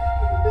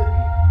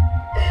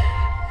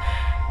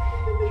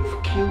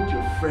 You've killed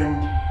your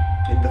friend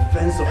in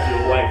defense of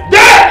your wife.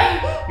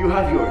 There! You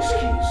have your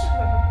excuse.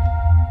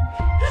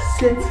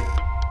 Sit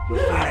your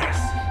fat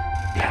ass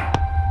down.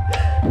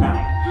 Now.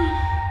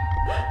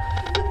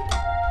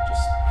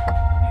 Just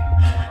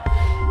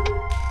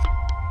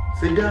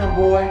sit down,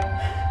 boy.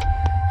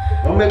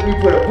 Don't make me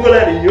put a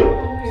bullet in you.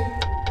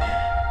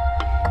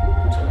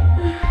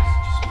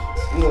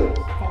 Good.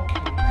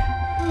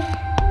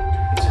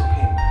 It's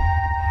okay, man.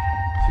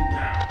 Sit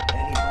down.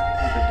 Anybody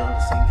would have done the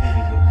same thing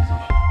in your position.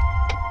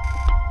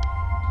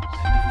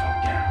 Sit the fuck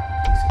down.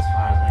 At least as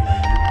far as I know,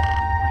 you have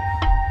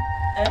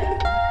a good wife.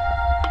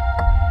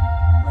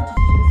 What did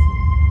you just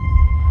say?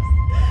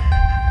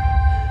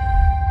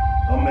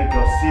 Don't make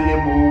a silly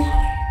move,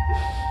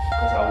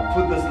 because I will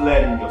put this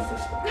lead in your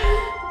system.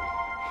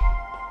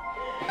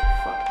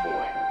 Fuck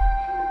boy.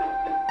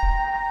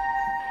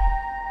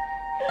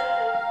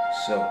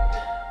 So,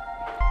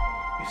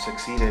 you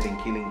succeeded in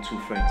killing 2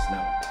 friends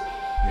now.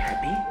 You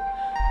happy?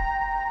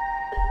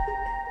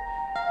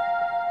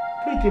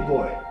 Pretty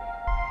boy.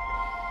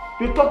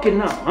 You're talking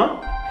now, huh?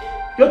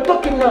 You're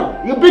talking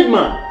now. You big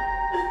man.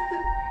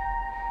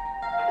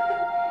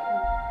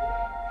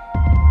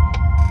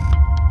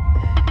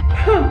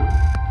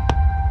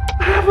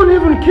 I haven't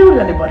even killed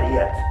anybody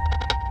yet.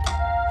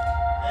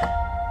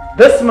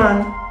 This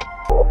man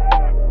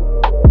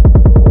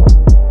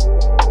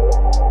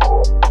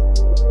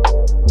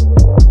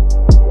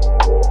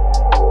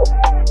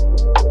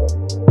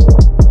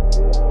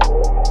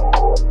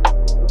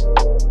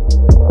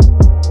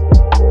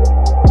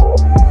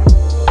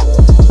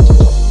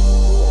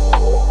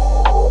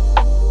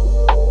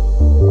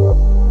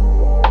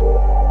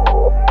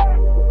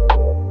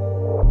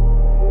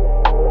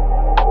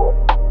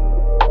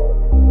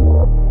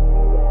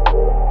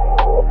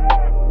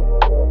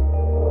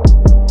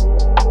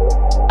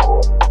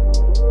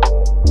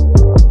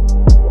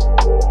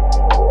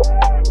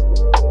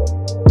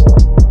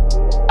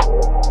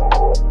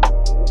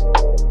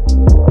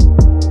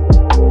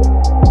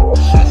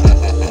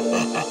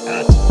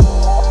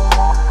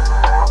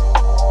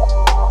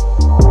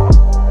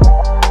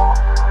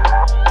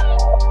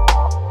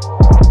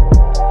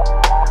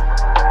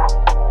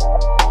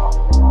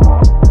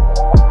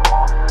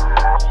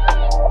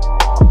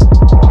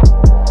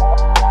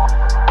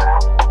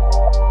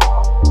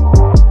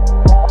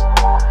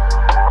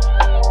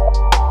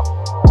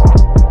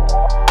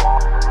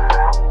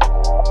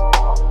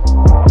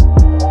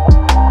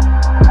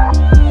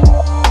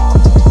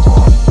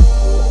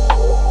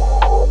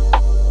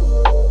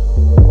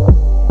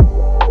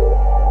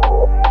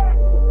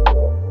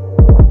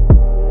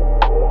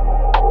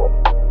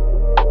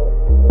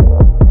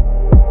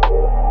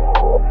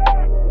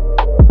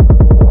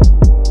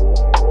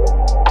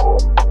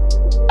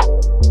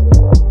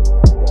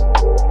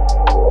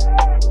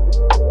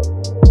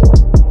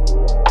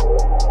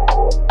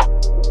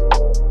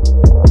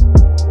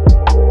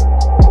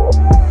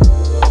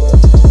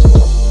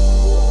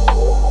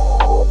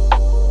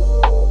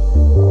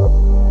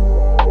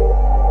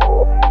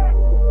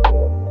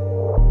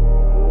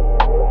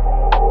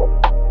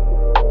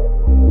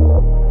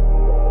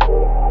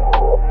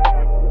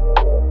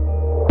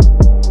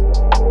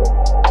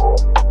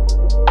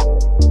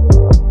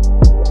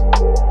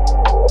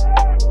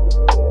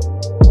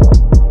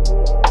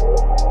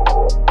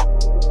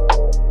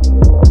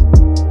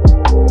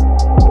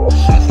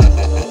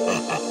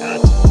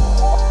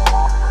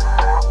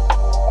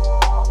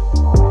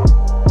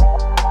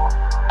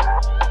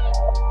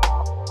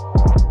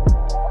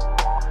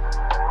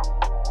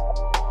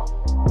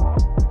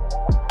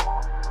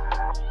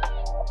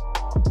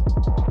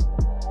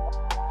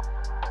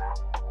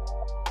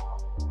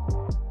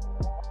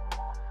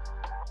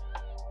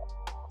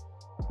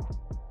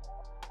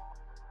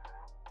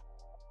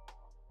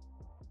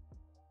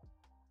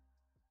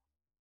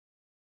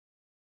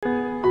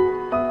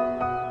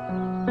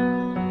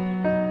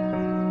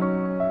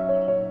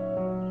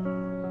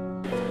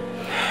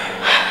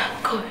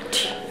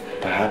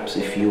Perhaps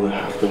if you were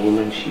half the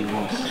woman she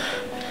was.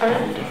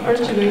 Aren't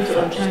you going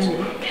to untie me?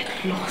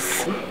 Get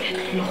lost.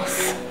 Get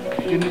lost.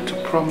 You need to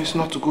promise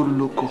not to go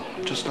loco,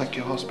 just like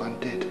your husband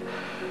did.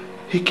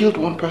 He killed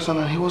one person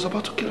and he was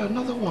about to kill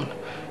another one.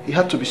 He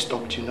had to be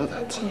stopped, you know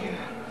that? Yeah,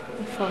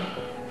 fine.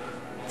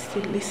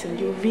 Still, listen,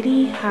 you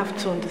really have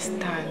to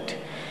understand.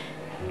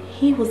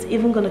 He was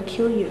even gonna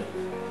kill you.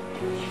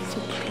 So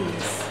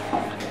please.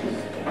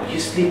 You're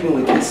sleeping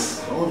with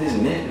all these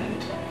men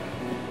and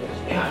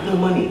you have no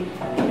money.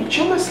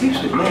 Choma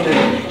sleeps with men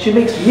and she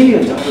makes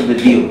millions out of the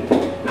deal.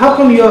 How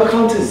come your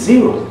account is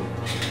zero?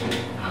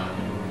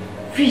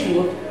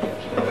 Really?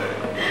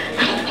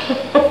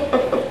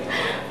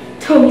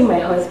 Tony, my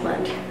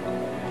husband.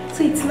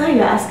 So it's now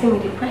you're asking me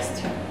the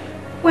question.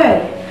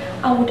 Well,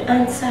 I would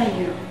answer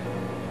you.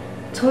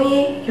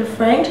 Tony, your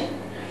friend,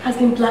 has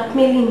been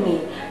blackmailing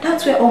me.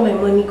 That's where all my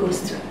money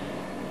goes to.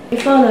 He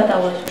found out I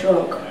was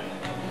drunk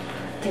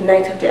the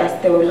night of the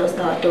accident we lost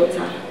our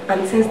daughter.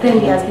 And since then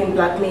he has been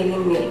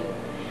blackmailing me.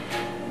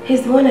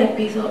 He's the one I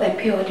pay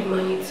all the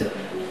money to.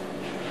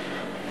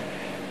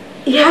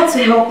 He had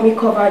to help me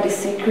cover the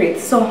secret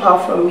somehow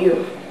from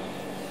you.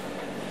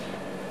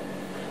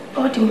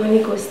 All the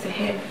money goes to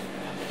him.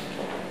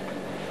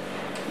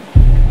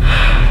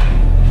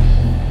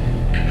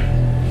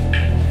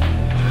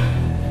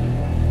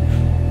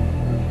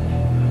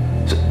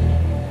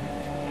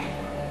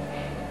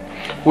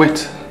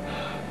 Wait,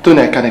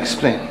 Tony, I can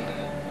explain.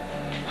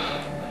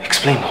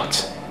 Explain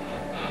what?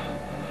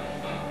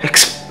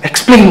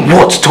 Explain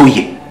what,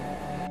 Toye?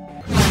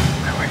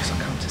 My wife's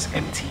account is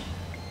empty.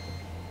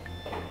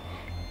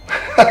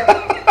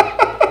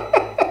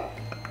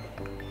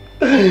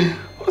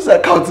 Whose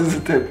account is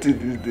it empty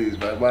these days,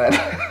 my man?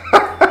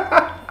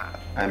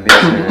 I'm being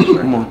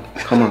serious, man.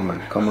 Come on,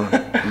 man. Come on.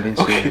 I'm being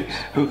serious.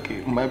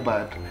 Okay, my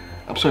bad.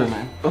 I'm sorry,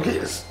 man. Okay,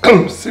 yes.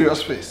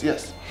 Serious face,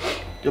 yes.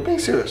 You're being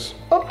serious.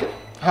 Okay.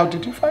 How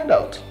did you find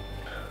out?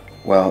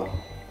 Well,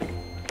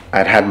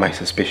 I'd had my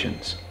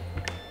suspicions.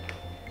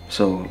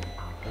 So,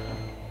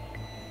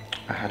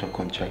 I had to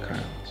come check her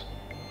out.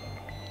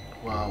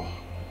 Wow.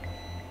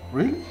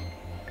 Really?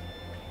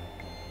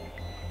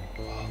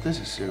 Wow, this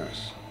is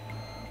serious.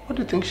 What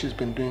do you think she's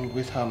been doing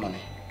with her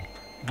money?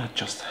 Not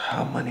just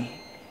her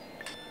money.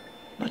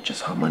 Not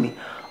just her money.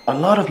 A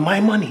lot of my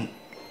money.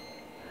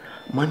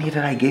 Money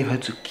that I gave her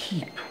to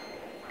keep.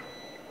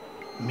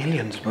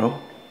 Millions, bro.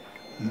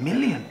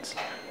 Millions.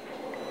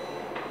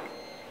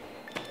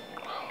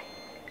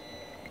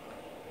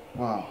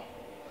 Wow,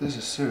 this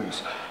is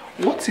serious.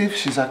 What if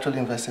she's actually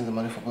investing the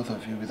money for both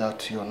of you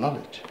without your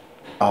knowledge?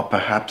 Or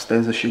perhaps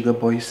there's a sugar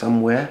boy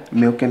somewhere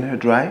milking her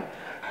dry.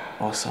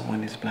 Or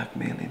someone is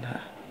blackmailing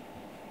her.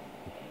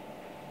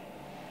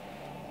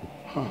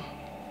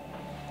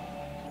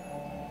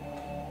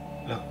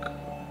 Look,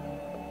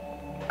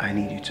 I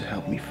need you to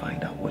help me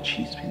find out what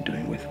she's been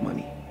doing with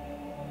money.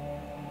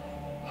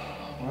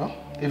 Well,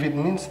 if it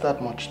means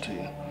that much to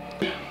you,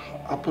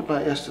 I'll put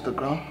my ears to the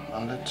ground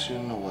and let you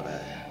know what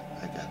I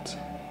get.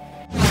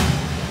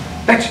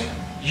 That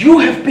you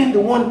have been the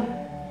one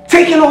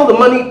taking all the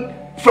money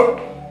from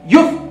you,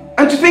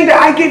 and to think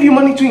that I gave you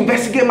money to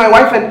investigate my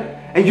wife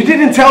and you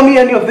didn't tell me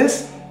any of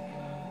this?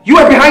 You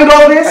were behind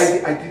all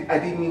this? I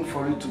didn't mean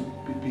for you to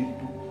be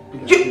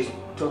like this.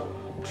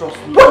 Trust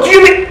me. What do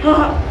you mean?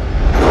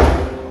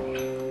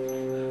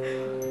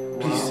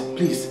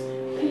 Please.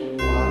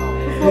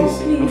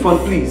 Infant,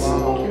 please.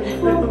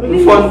 Infant,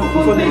 please.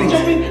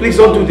 Please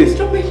don't do this.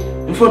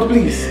 Infant,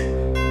 please.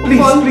 Please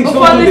don't do this.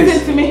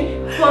 Listen to me.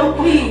 Infant,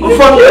 please.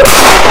 Infant.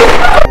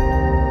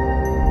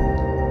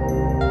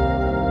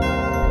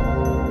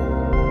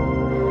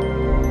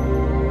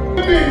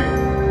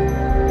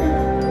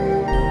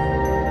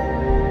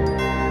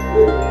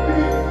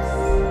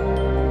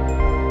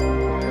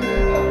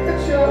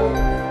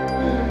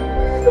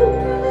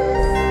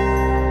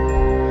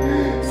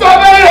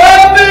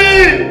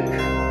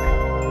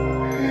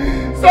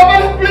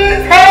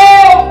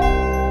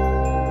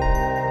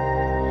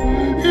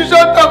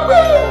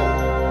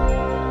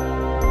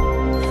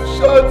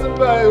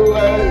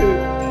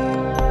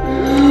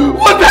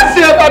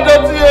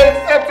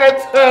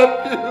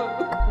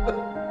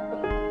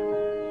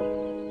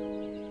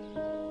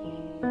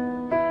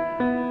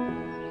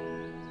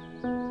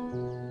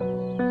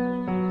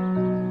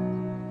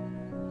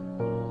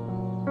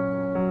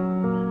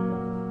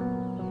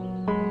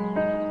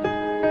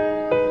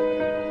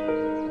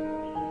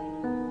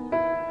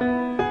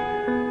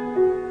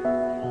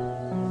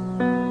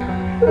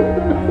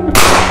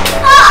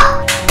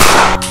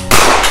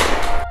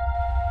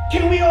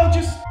 Can we all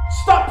just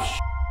stop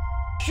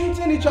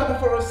shooting each other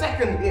for a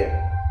second here?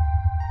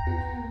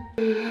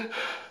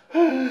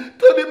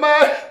 Tony,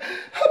 man,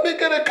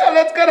 Emeka and Emeka,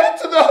 let's get her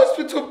to the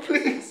hospital,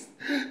 please.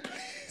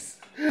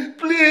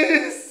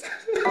 Please,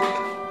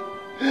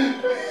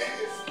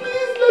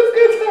 let's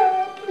get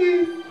her,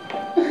 please.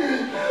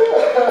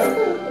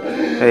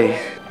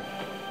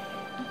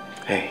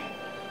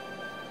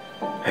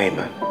 Hey,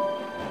 man.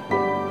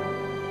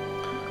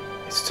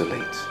 It's too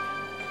late.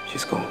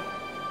 She's gone.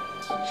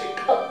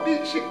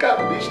 She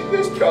can't be.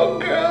 She's a strong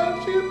girl.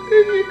 She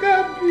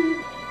can't be.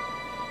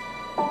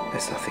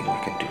 There's nothing we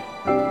can do.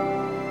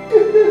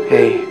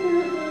 Hey.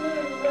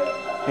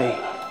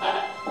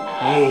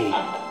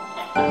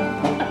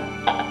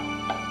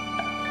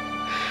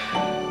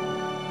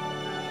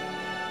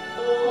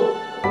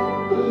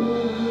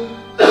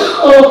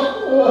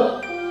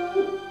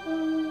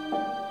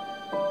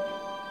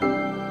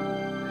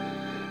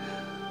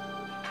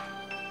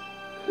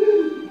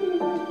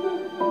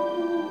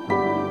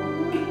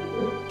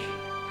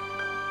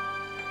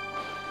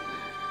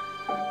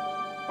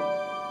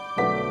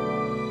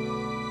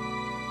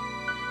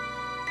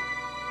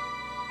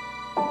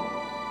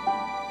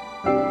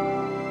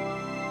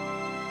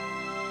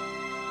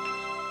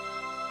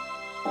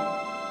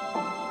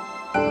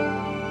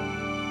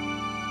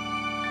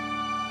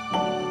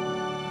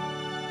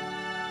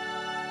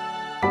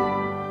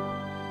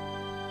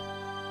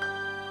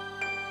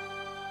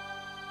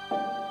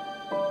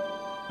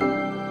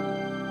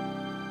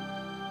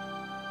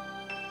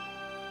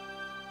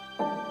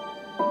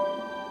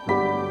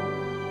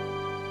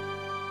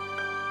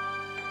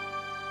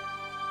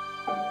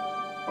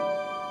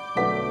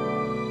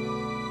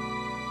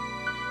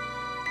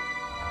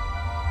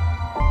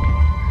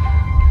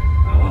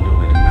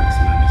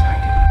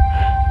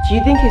 Do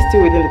you think he's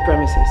still within the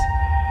premises?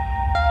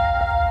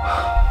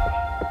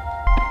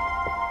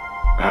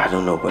 I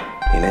don't know, but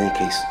in any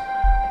case,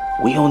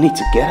 we all need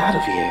to get out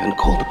of here and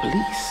call the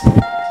police.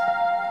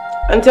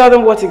 And tell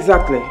them what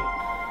exactly?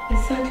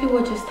 Exactly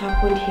what just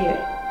happened here.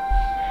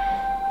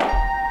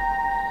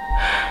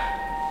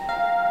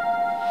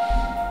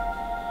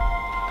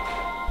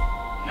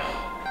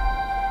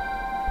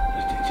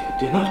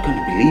 They're not going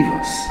to believe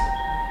us.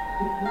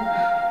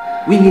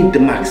 We need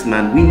the masked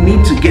man. We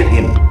need to get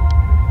him.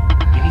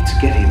 We need to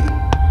get him.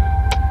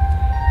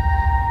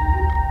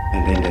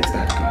 And then there's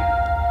that gun.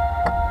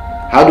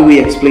 How do we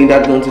explain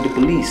that gun to the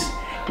police?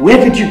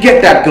 Where did you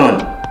get that gun?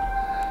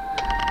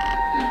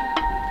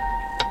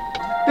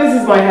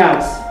 This is my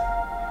house.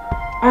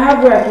 I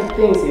have where I keep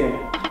things here.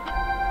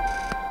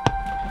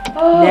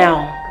 Oh.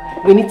 Now,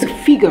 we need to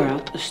figure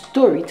out a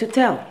story to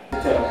tell.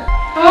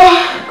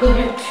 Oh, go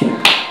ahead.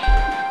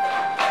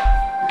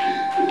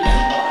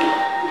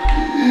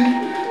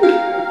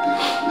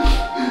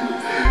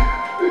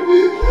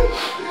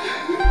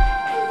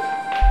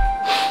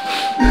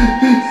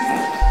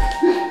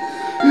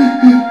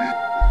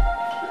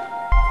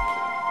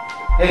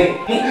 Hey.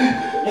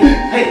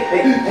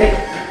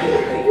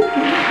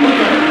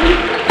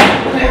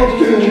 What the hell do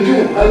you think you're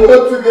doing? I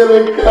want to get a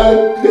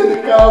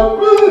car,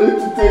 brother,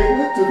 to take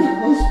her to the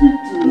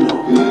hospital.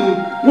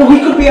 No, he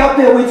could be out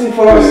there waiting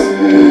for us.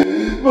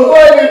 But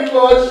why did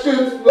God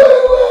shoot my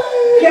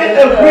wife? Get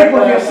a grip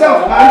of yourself,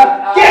 man.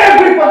 Get a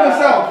grip of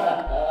yourself.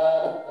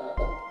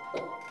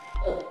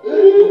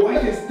 Your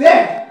wife is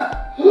dead.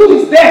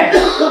 She's dead.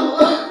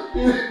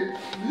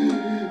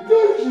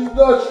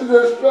 She's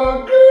a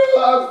strong girl.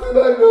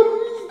 After I know.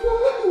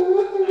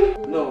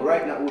 No,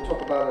 right now, we'll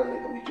talk about it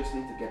later. We just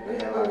need to get the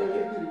hell out of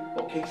here.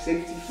 Okay,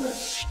 safety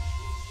first.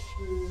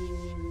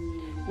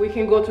 We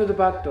can go through the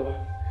back door.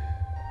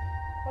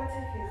 What if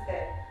he's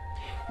dead?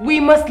 We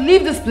must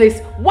leave this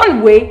place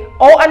one way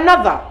or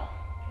another.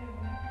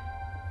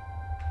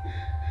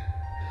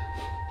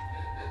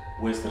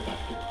 Where's the back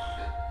door?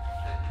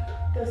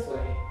 This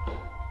way.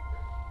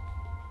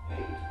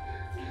 Hey,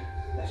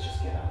 let's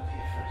just get out of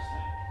here first.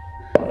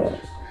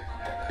 Let's just go.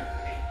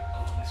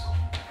 Come on, let's go.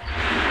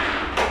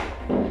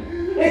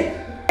 Hey,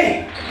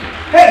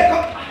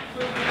 come.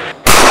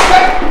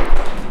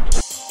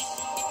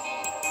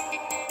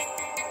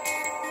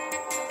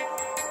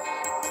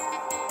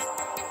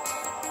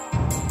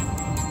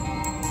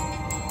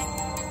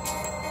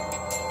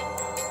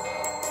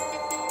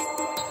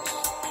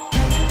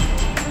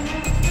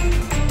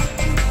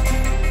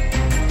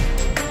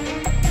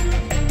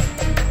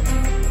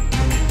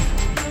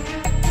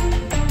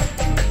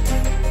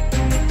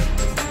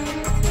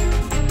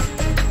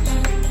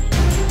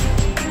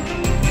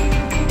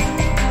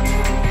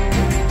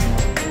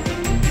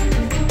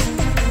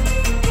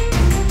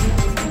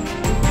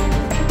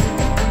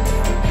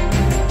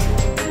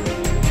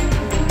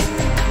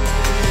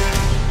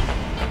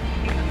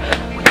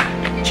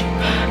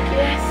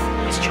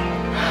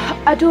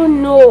 I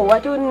don't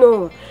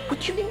know.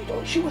 But you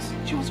know, she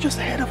was just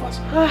ahead of us.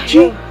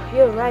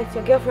 You're right.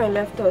 Your girlfriend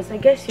left us. I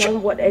guess you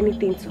don't want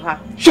anything to her.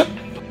 Shut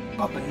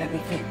up and let me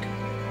think.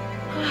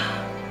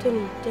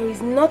 Tony, there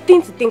is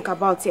nothing to think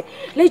about here.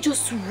 Let's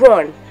just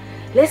run.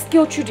 Let's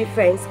scale through the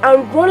fence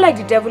and run like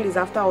the devil is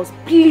after us.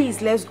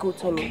 Please, let's go,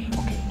 Tony.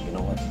 Okay, you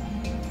know what?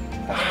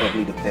 That's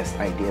probably the best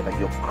idea that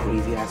your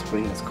crazy ass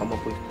brain has come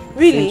up with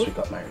Really? since we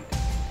got married.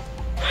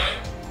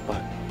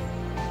 But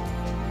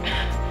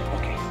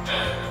okay,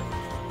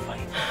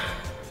 fine.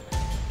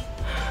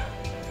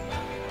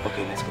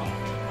 Okay, let's go.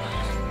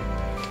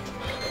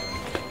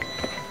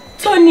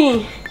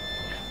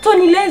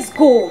 Tony, let's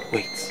go.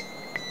 Wait.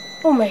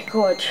 Oh my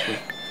God. Wait.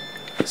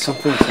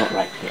 Something's not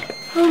right here.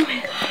 Oh my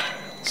God.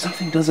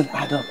 Something doesn't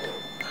add up.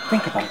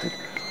 Think about it.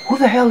 Who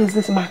the hell is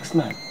this Max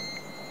man?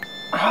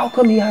 How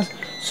come he has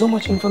so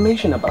much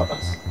information about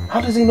us? How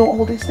does he know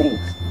all these things?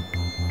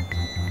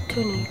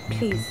 Tony,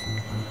 please.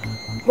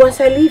 Once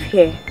I leave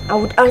here, I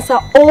would answer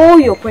all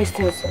your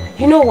questions.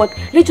 You know what?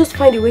 Let's just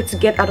find a way to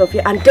get out of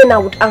here and then I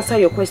would answer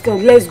your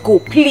questions. Let's go.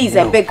 Please,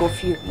 No. I beg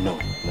of you. No.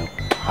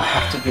 I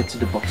have to get to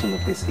the bottom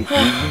of this. If we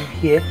leave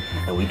here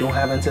and we don't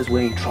have answers,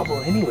 we're in trouble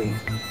anyway.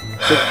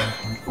 So,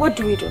 what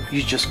do we do?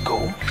 You just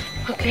go.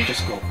 Okay.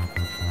 Just go.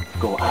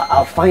 Go.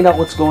 I'll find out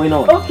what's going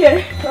on.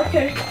 Okay.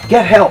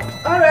 Get help.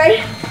 Alright.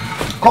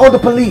 Call the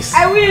police.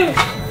 I will.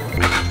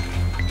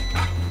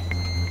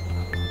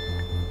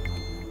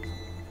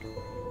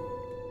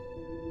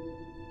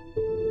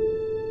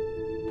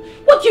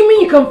 What do you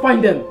mean you can't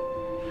find them?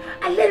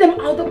 I let them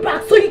out the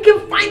back so you can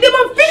find them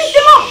and finish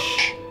them off.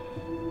 Shh.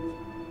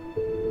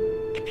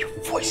 Keep your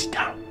voice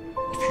down.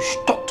 If you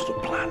stuck to the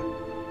plan,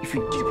 if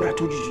you did what I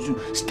told you to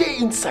do, stay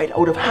inside. I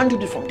would have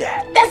handled it from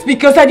there. That's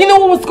because I didn't know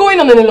what was going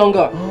on any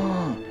longer.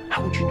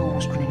 How would you know what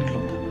was going on any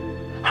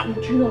longer? How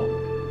would you know?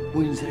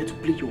 When you decided to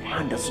play your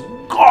hand as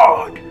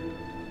God.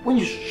 When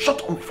you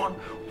shot on Fun,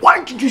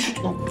 why did you shoot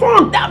on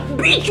Fun? That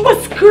bitch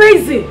was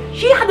crazy.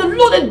 She had a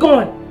loaded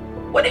gun.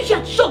 What if she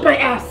had shot my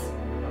ass?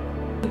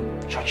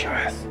 Shut your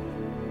ass.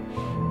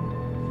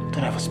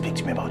 Don't ever speak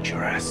to me about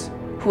your ass.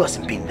 Who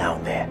hasn't been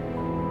down there?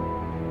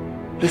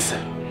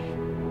 Listen,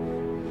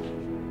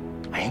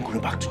 I ain't going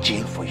back to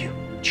jail for you.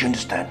 Do you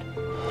understand?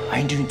 I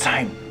ain't doing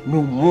time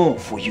no more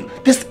for you.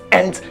 This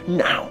ends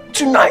now,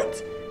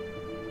 tonight.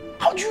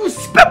 How do you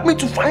expect me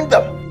to find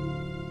them?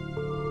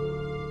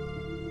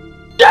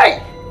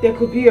 Die! They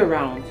could be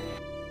around.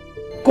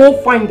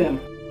 Go find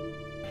them.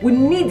 We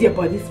need their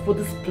bodies for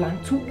this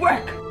plan to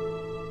work.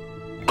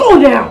 Go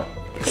now!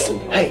 Listen,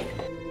 hey.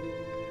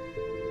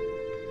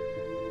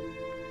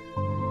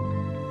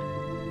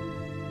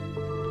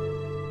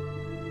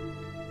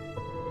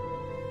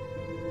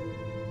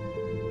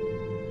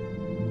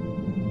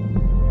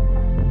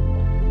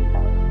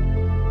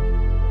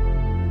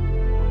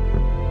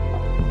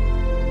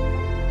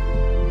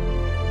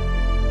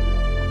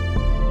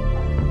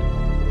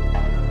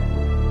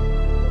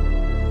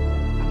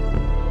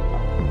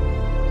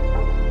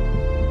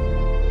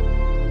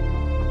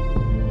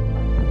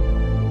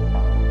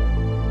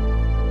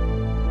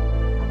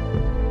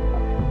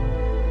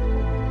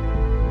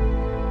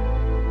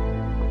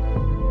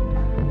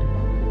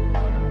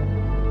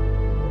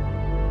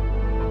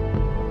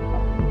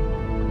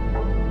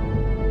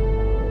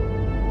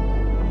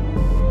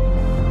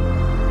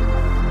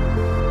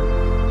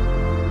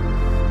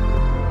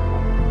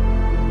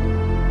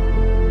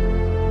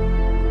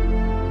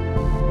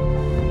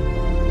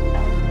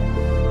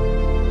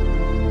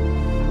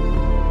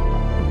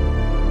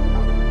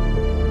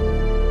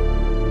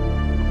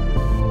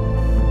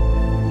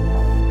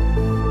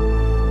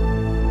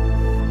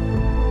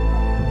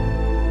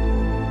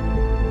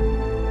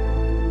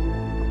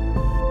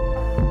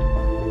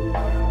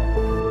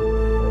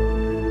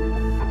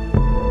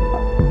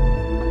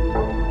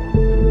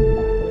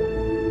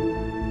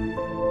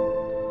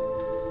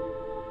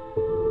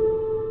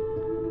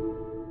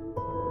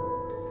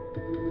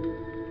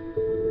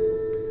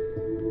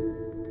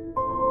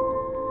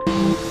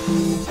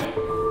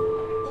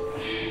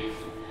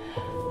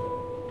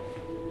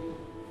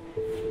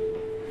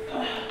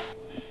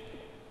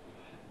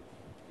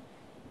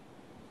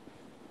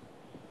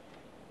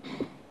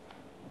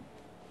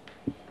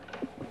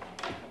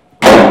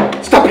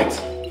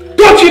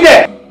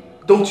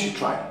 Don't you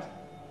try it.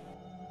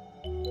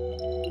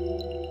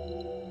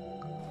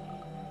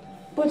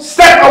 But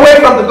step away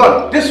from the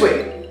gun. This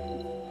way.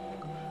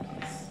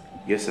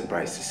 You're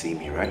surprised to see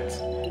me, right?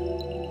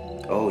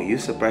 Oh, you're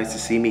surprised to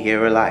see me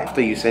here alive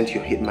after you sent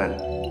your hitman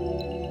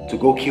to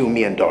go kill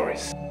me and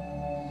Doris.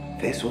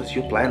 This was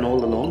your plan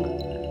all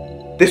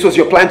along? This was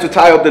your plan to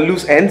tie up the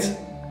loose ends?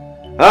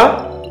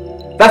 Huh?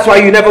 That's why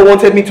you never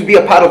wanted me to be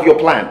a part of your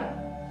plan.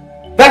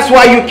 That's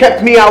why you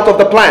kept me out of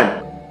the plan.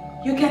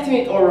 You're getting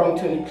it all wrong,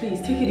 Tony.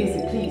 Please, take it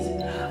easy, please.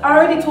 I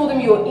already told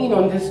him you're in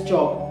on this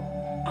job.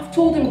 I've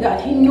told him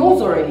that. He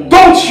knows already.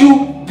 Don't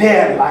you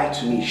dare lie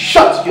to me.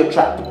 Shut your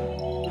trap.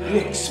 You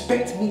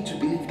expect me to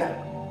believe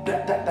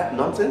that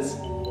nonsense?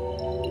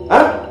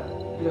 Huh?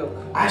 Look.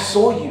 I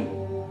saw you.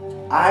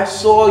 I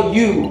saw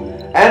you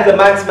and the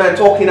marksman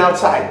talking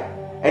outside.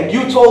 And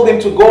you told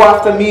him to go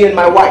after me and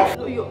my wife.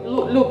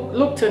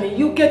 Look, Tony.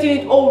 You're getting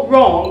it all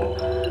wrong.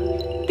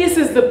 This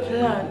is the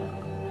plan.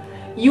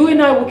 You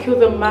and I will kill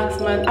the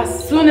marksman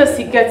as soon as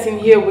he gets in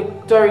here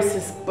with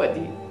Doris's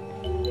body.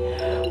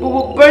 We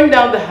will burn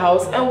down the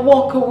house and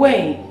walk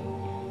away.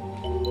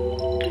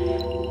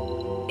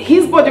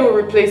 His body will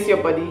replace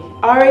your body.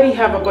 I already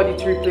have a body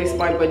to replace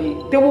my body.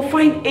 They will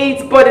find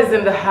 8 bodies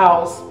in the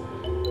house.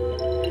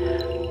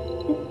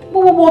 We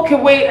will walk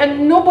away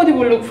and nobody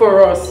will look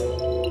for us.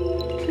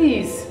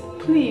 Please,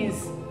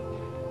 please,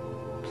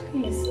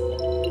 please,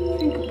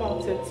 think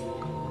about it.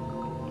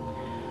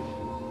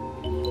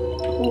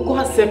 We'll go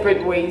our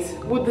separate ways.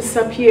 We'll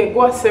disappear,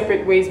 go our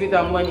separate ways with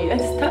our money and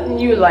start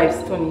new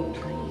lives, Tony.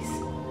 Please.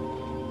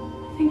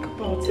 Think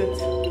about it.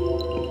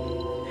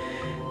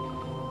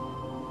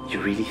 You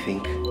really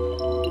think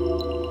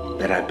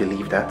that I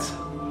believe that?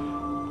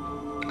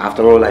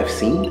 After all I've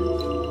seen?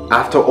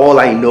 After all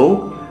I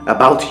know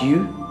about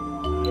you?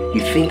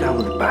 You think I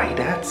will buy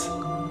that?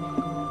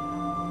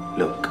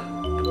 Look,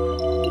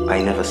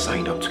 I never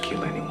signed up to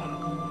kill anyone.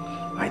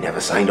 I never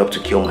signed up to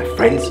kill my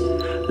friends,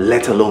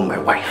 let alone my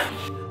wife.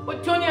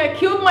 But Tony, I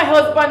killed my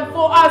husband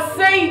for our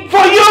sake.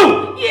 For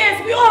you!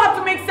 Yes, we all have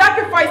to make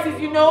sacrifices,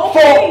 you know. For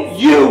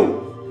Please.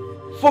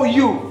 You! For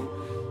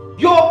you!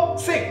 Your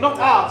sake, not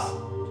ours.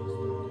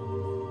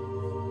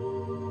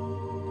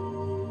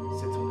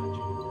 Sit on that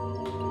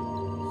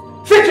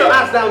chair. Sit your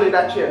ass down in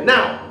that chair,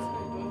 now!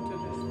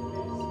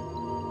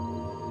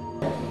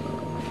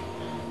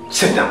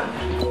 Sit down.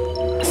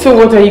 So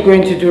what are you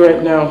going to do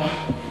right now?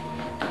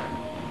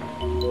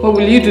 What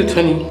will you do,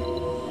 Tony?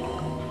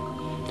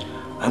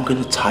 I'm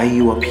going to tie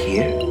you up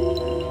here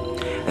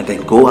and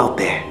then go out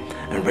there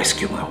and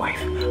rescue my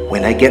wife.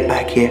 When I get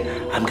back here,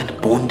 I'm going to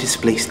burn this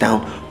place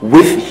down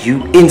with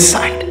you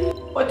inside.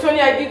 But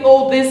Tony, I did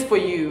all this for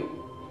you.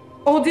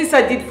 All this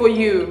I did for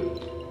you.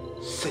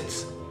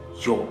 Sit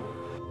your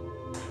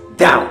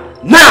down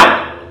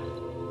now!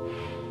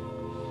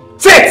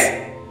 Sit!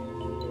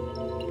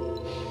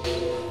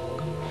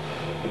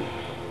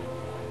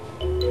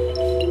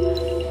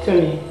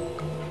 Tony,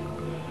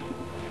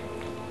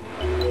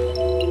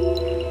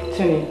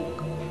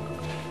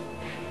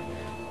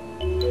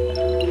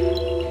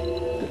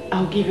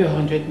 give you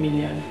 100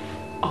 million.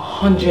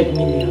 100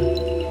 million.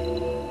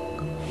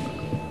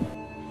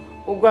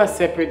 We'll go our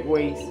separate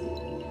ways.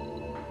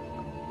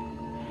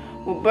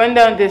 We'll burn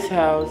down this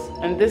house,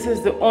 and this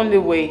is the only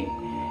way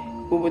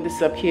we will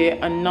disappear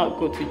and not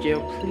go to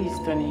jail. Please,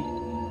 Tony.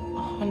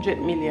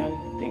 100 million.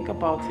 Think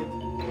about it.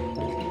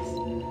 Please.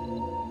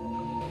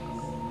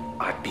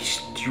 I'd be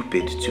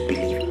stupid to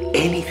believe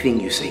anything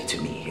you say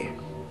to me here.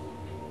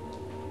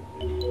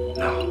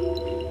 No.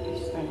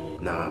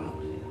 No,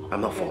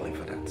 I'm not falling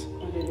for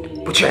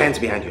that. Put your hands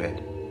behind your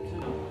head.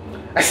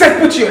 I said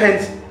put your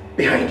hands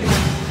behind you.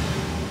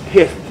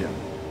 Here's the deal,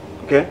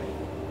 okay?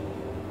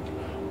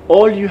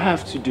 All you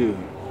have to do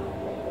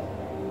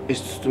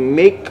is to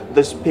make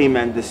this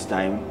payment this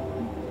time,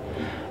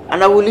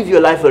 and I will leave your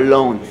life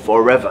alone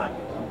forever.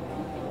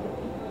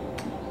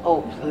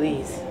 Oh,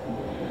 please.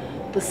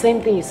 The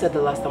same thing you said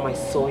the last time I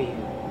saw you.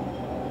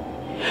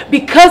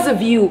 Because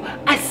of you,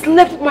 I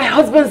slept with my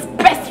husband's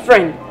best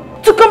friend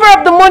to cover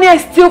up the money I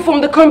steal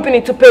from the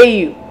company to pay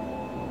you.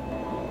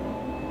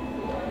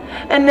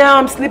 And now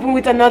I'm sleeping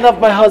with another of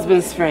my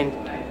husband's friend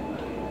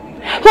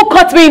who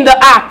caught me in the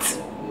act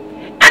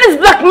and is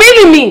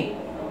blackmailing me.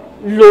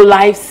 Low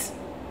lives.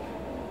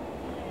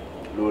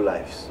 Low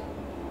lives.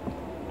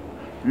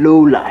 Low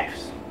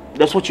lives.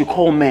 That's what you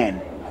call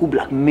men who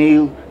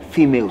blackmail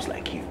females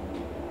like you.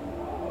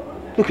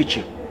 Look at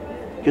you.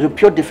 You're the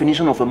pure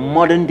definition of a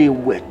modern day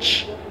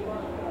witch.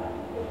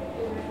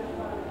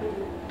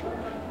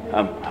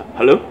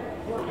 Hello?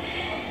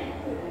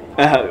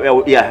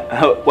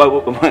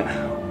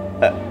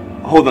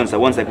 Hold on, sir,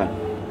 1 second.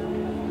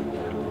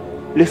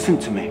 Listen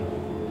to me.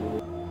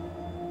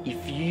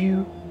 If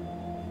you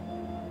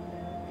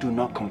do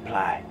not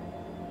comply,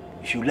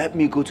 if you let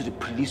me go to the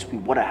police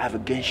with what I have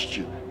against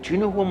you, do you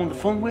know who I'm on the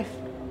phone with?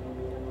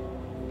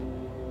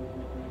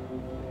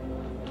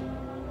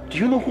 Do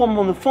you know who I'm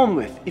on the phone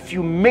with? If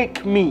you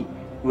make me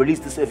release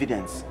this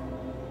evidence,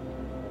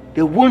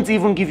 they won't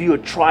even give you a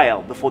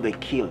trial before they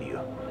kill you.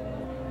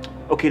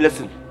 Okay,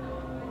 listen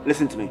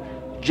to me.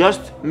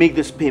 Just make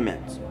this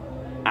payment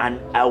and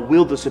I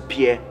will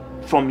disappear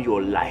from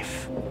your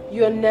life.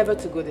 You are never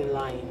too good in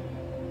lying.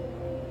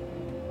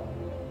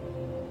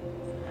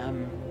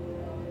 I'm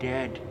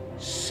dead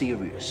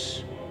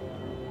serious.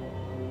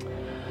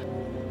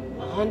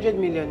 100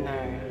 million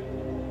naira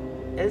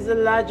is a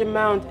large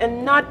amount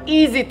and not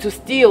easy to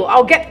steal.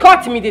 I'll get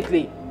caught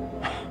immediately.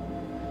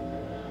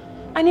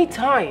 I need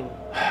time.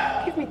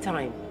 Give me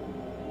time.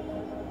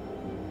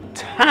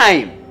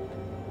 Time?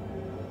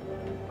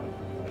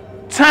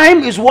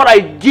 Time is what I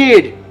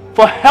did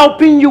for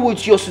helping you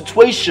with your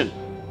situation.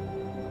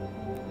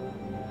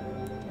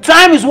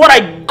 Time is what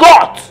I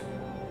got.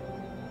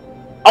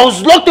 I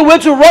was locked away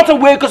to rot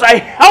away because I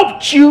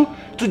helped you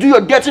to do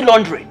your dirty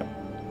laundry.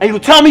 And you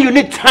tell me you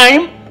need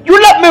time? You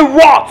let me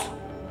rot.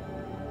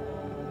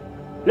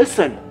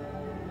 Listen,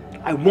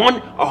 I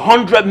want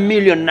 100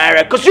 million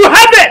naira because you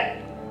have it.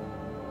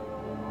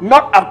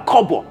 Not a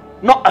kobo,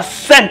 not a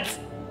cent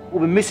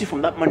will be missing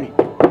from that money.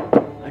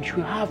 And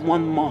you have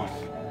 1 month,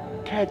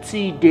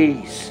 30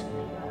 days,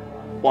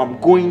 or I'm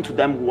going to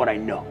them with what I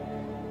know.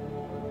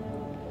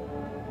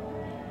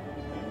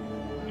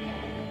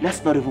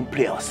 Let's not even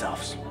play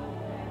ourselves.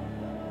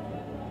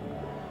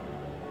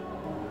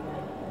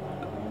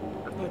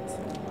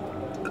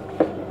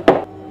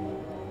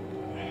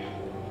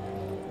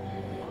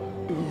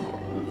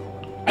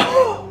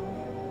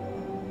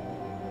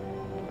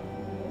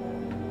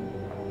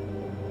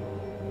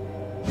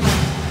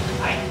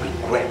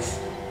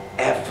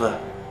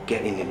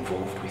 Getting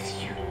involved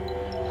with you.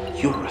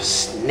 You're a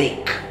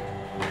snake.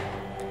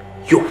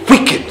 You're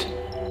wicked.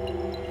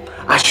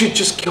 I should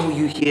just kill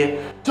you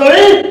here.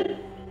 Tony!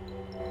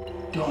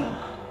 Don't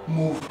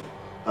move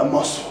a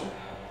muscle.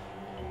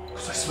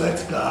 Because I swear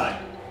to God,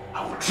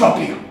 I will drop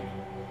you.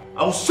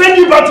 I will send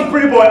you back to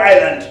Pretty Boy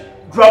Island.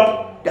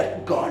 Drop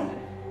that gun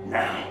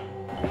now.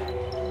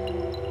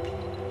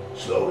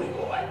 Slowly,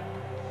 boy.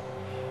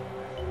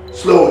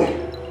 Slowly.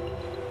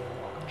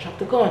 Drop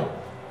the gun.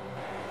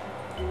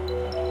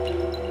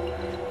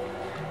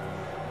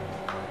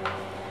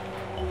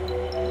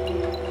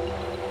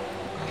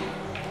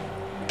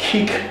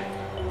 Kick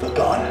the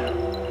gun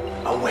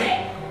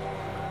away.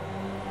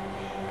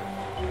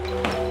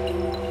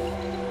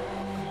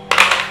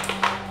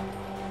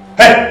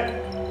 Hey!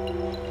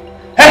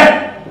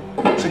 Hey!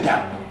 Sit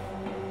down.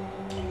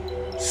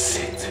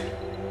 Sit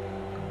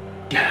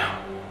down.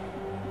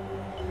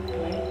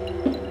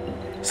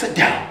 Sit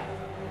down.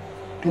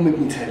 Don't make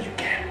me tell you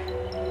again.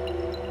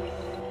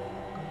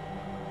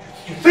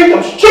 You think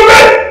I'm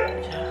stupid?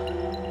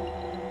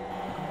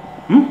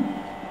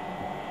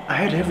 I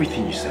heard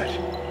everything you said.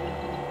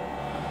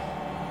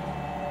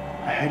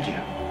 I heard you.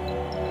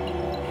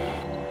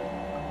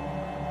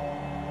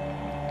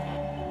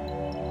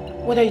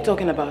 What are you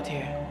talking about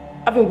here?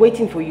 I've been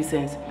waiting for you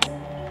since.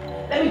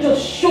 Let me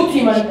just shoot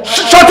him and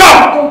Shut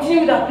up!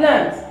 Continue with our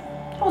plans.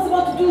 I was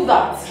about to do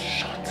that.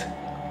 Shut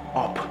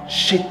up.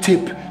 Shit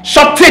tip.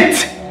 Shut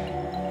it!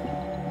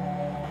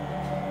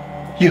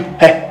 You,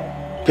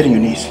 hey, get on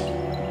your knees.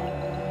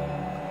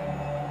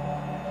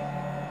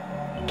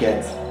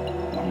 get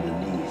on your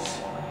knees,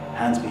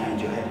 hands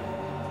behind your head.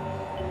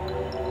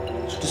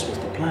 So this was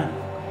the plan.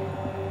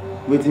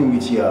 Waiting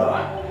with your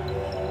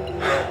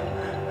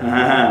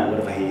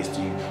whatever he is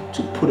to you,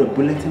 to put a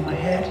bullet in my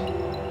head.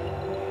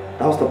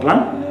 That was the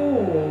plan?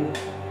 No.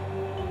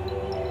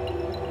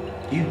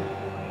 You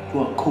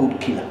are a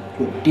cold killer.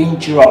 You're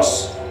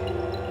dangerous.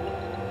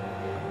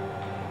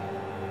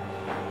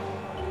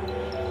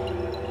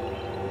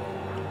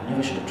 I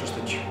never should have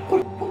trusted you.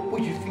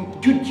 What do you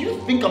think? Do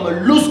you think I'm a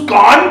loose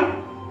gun?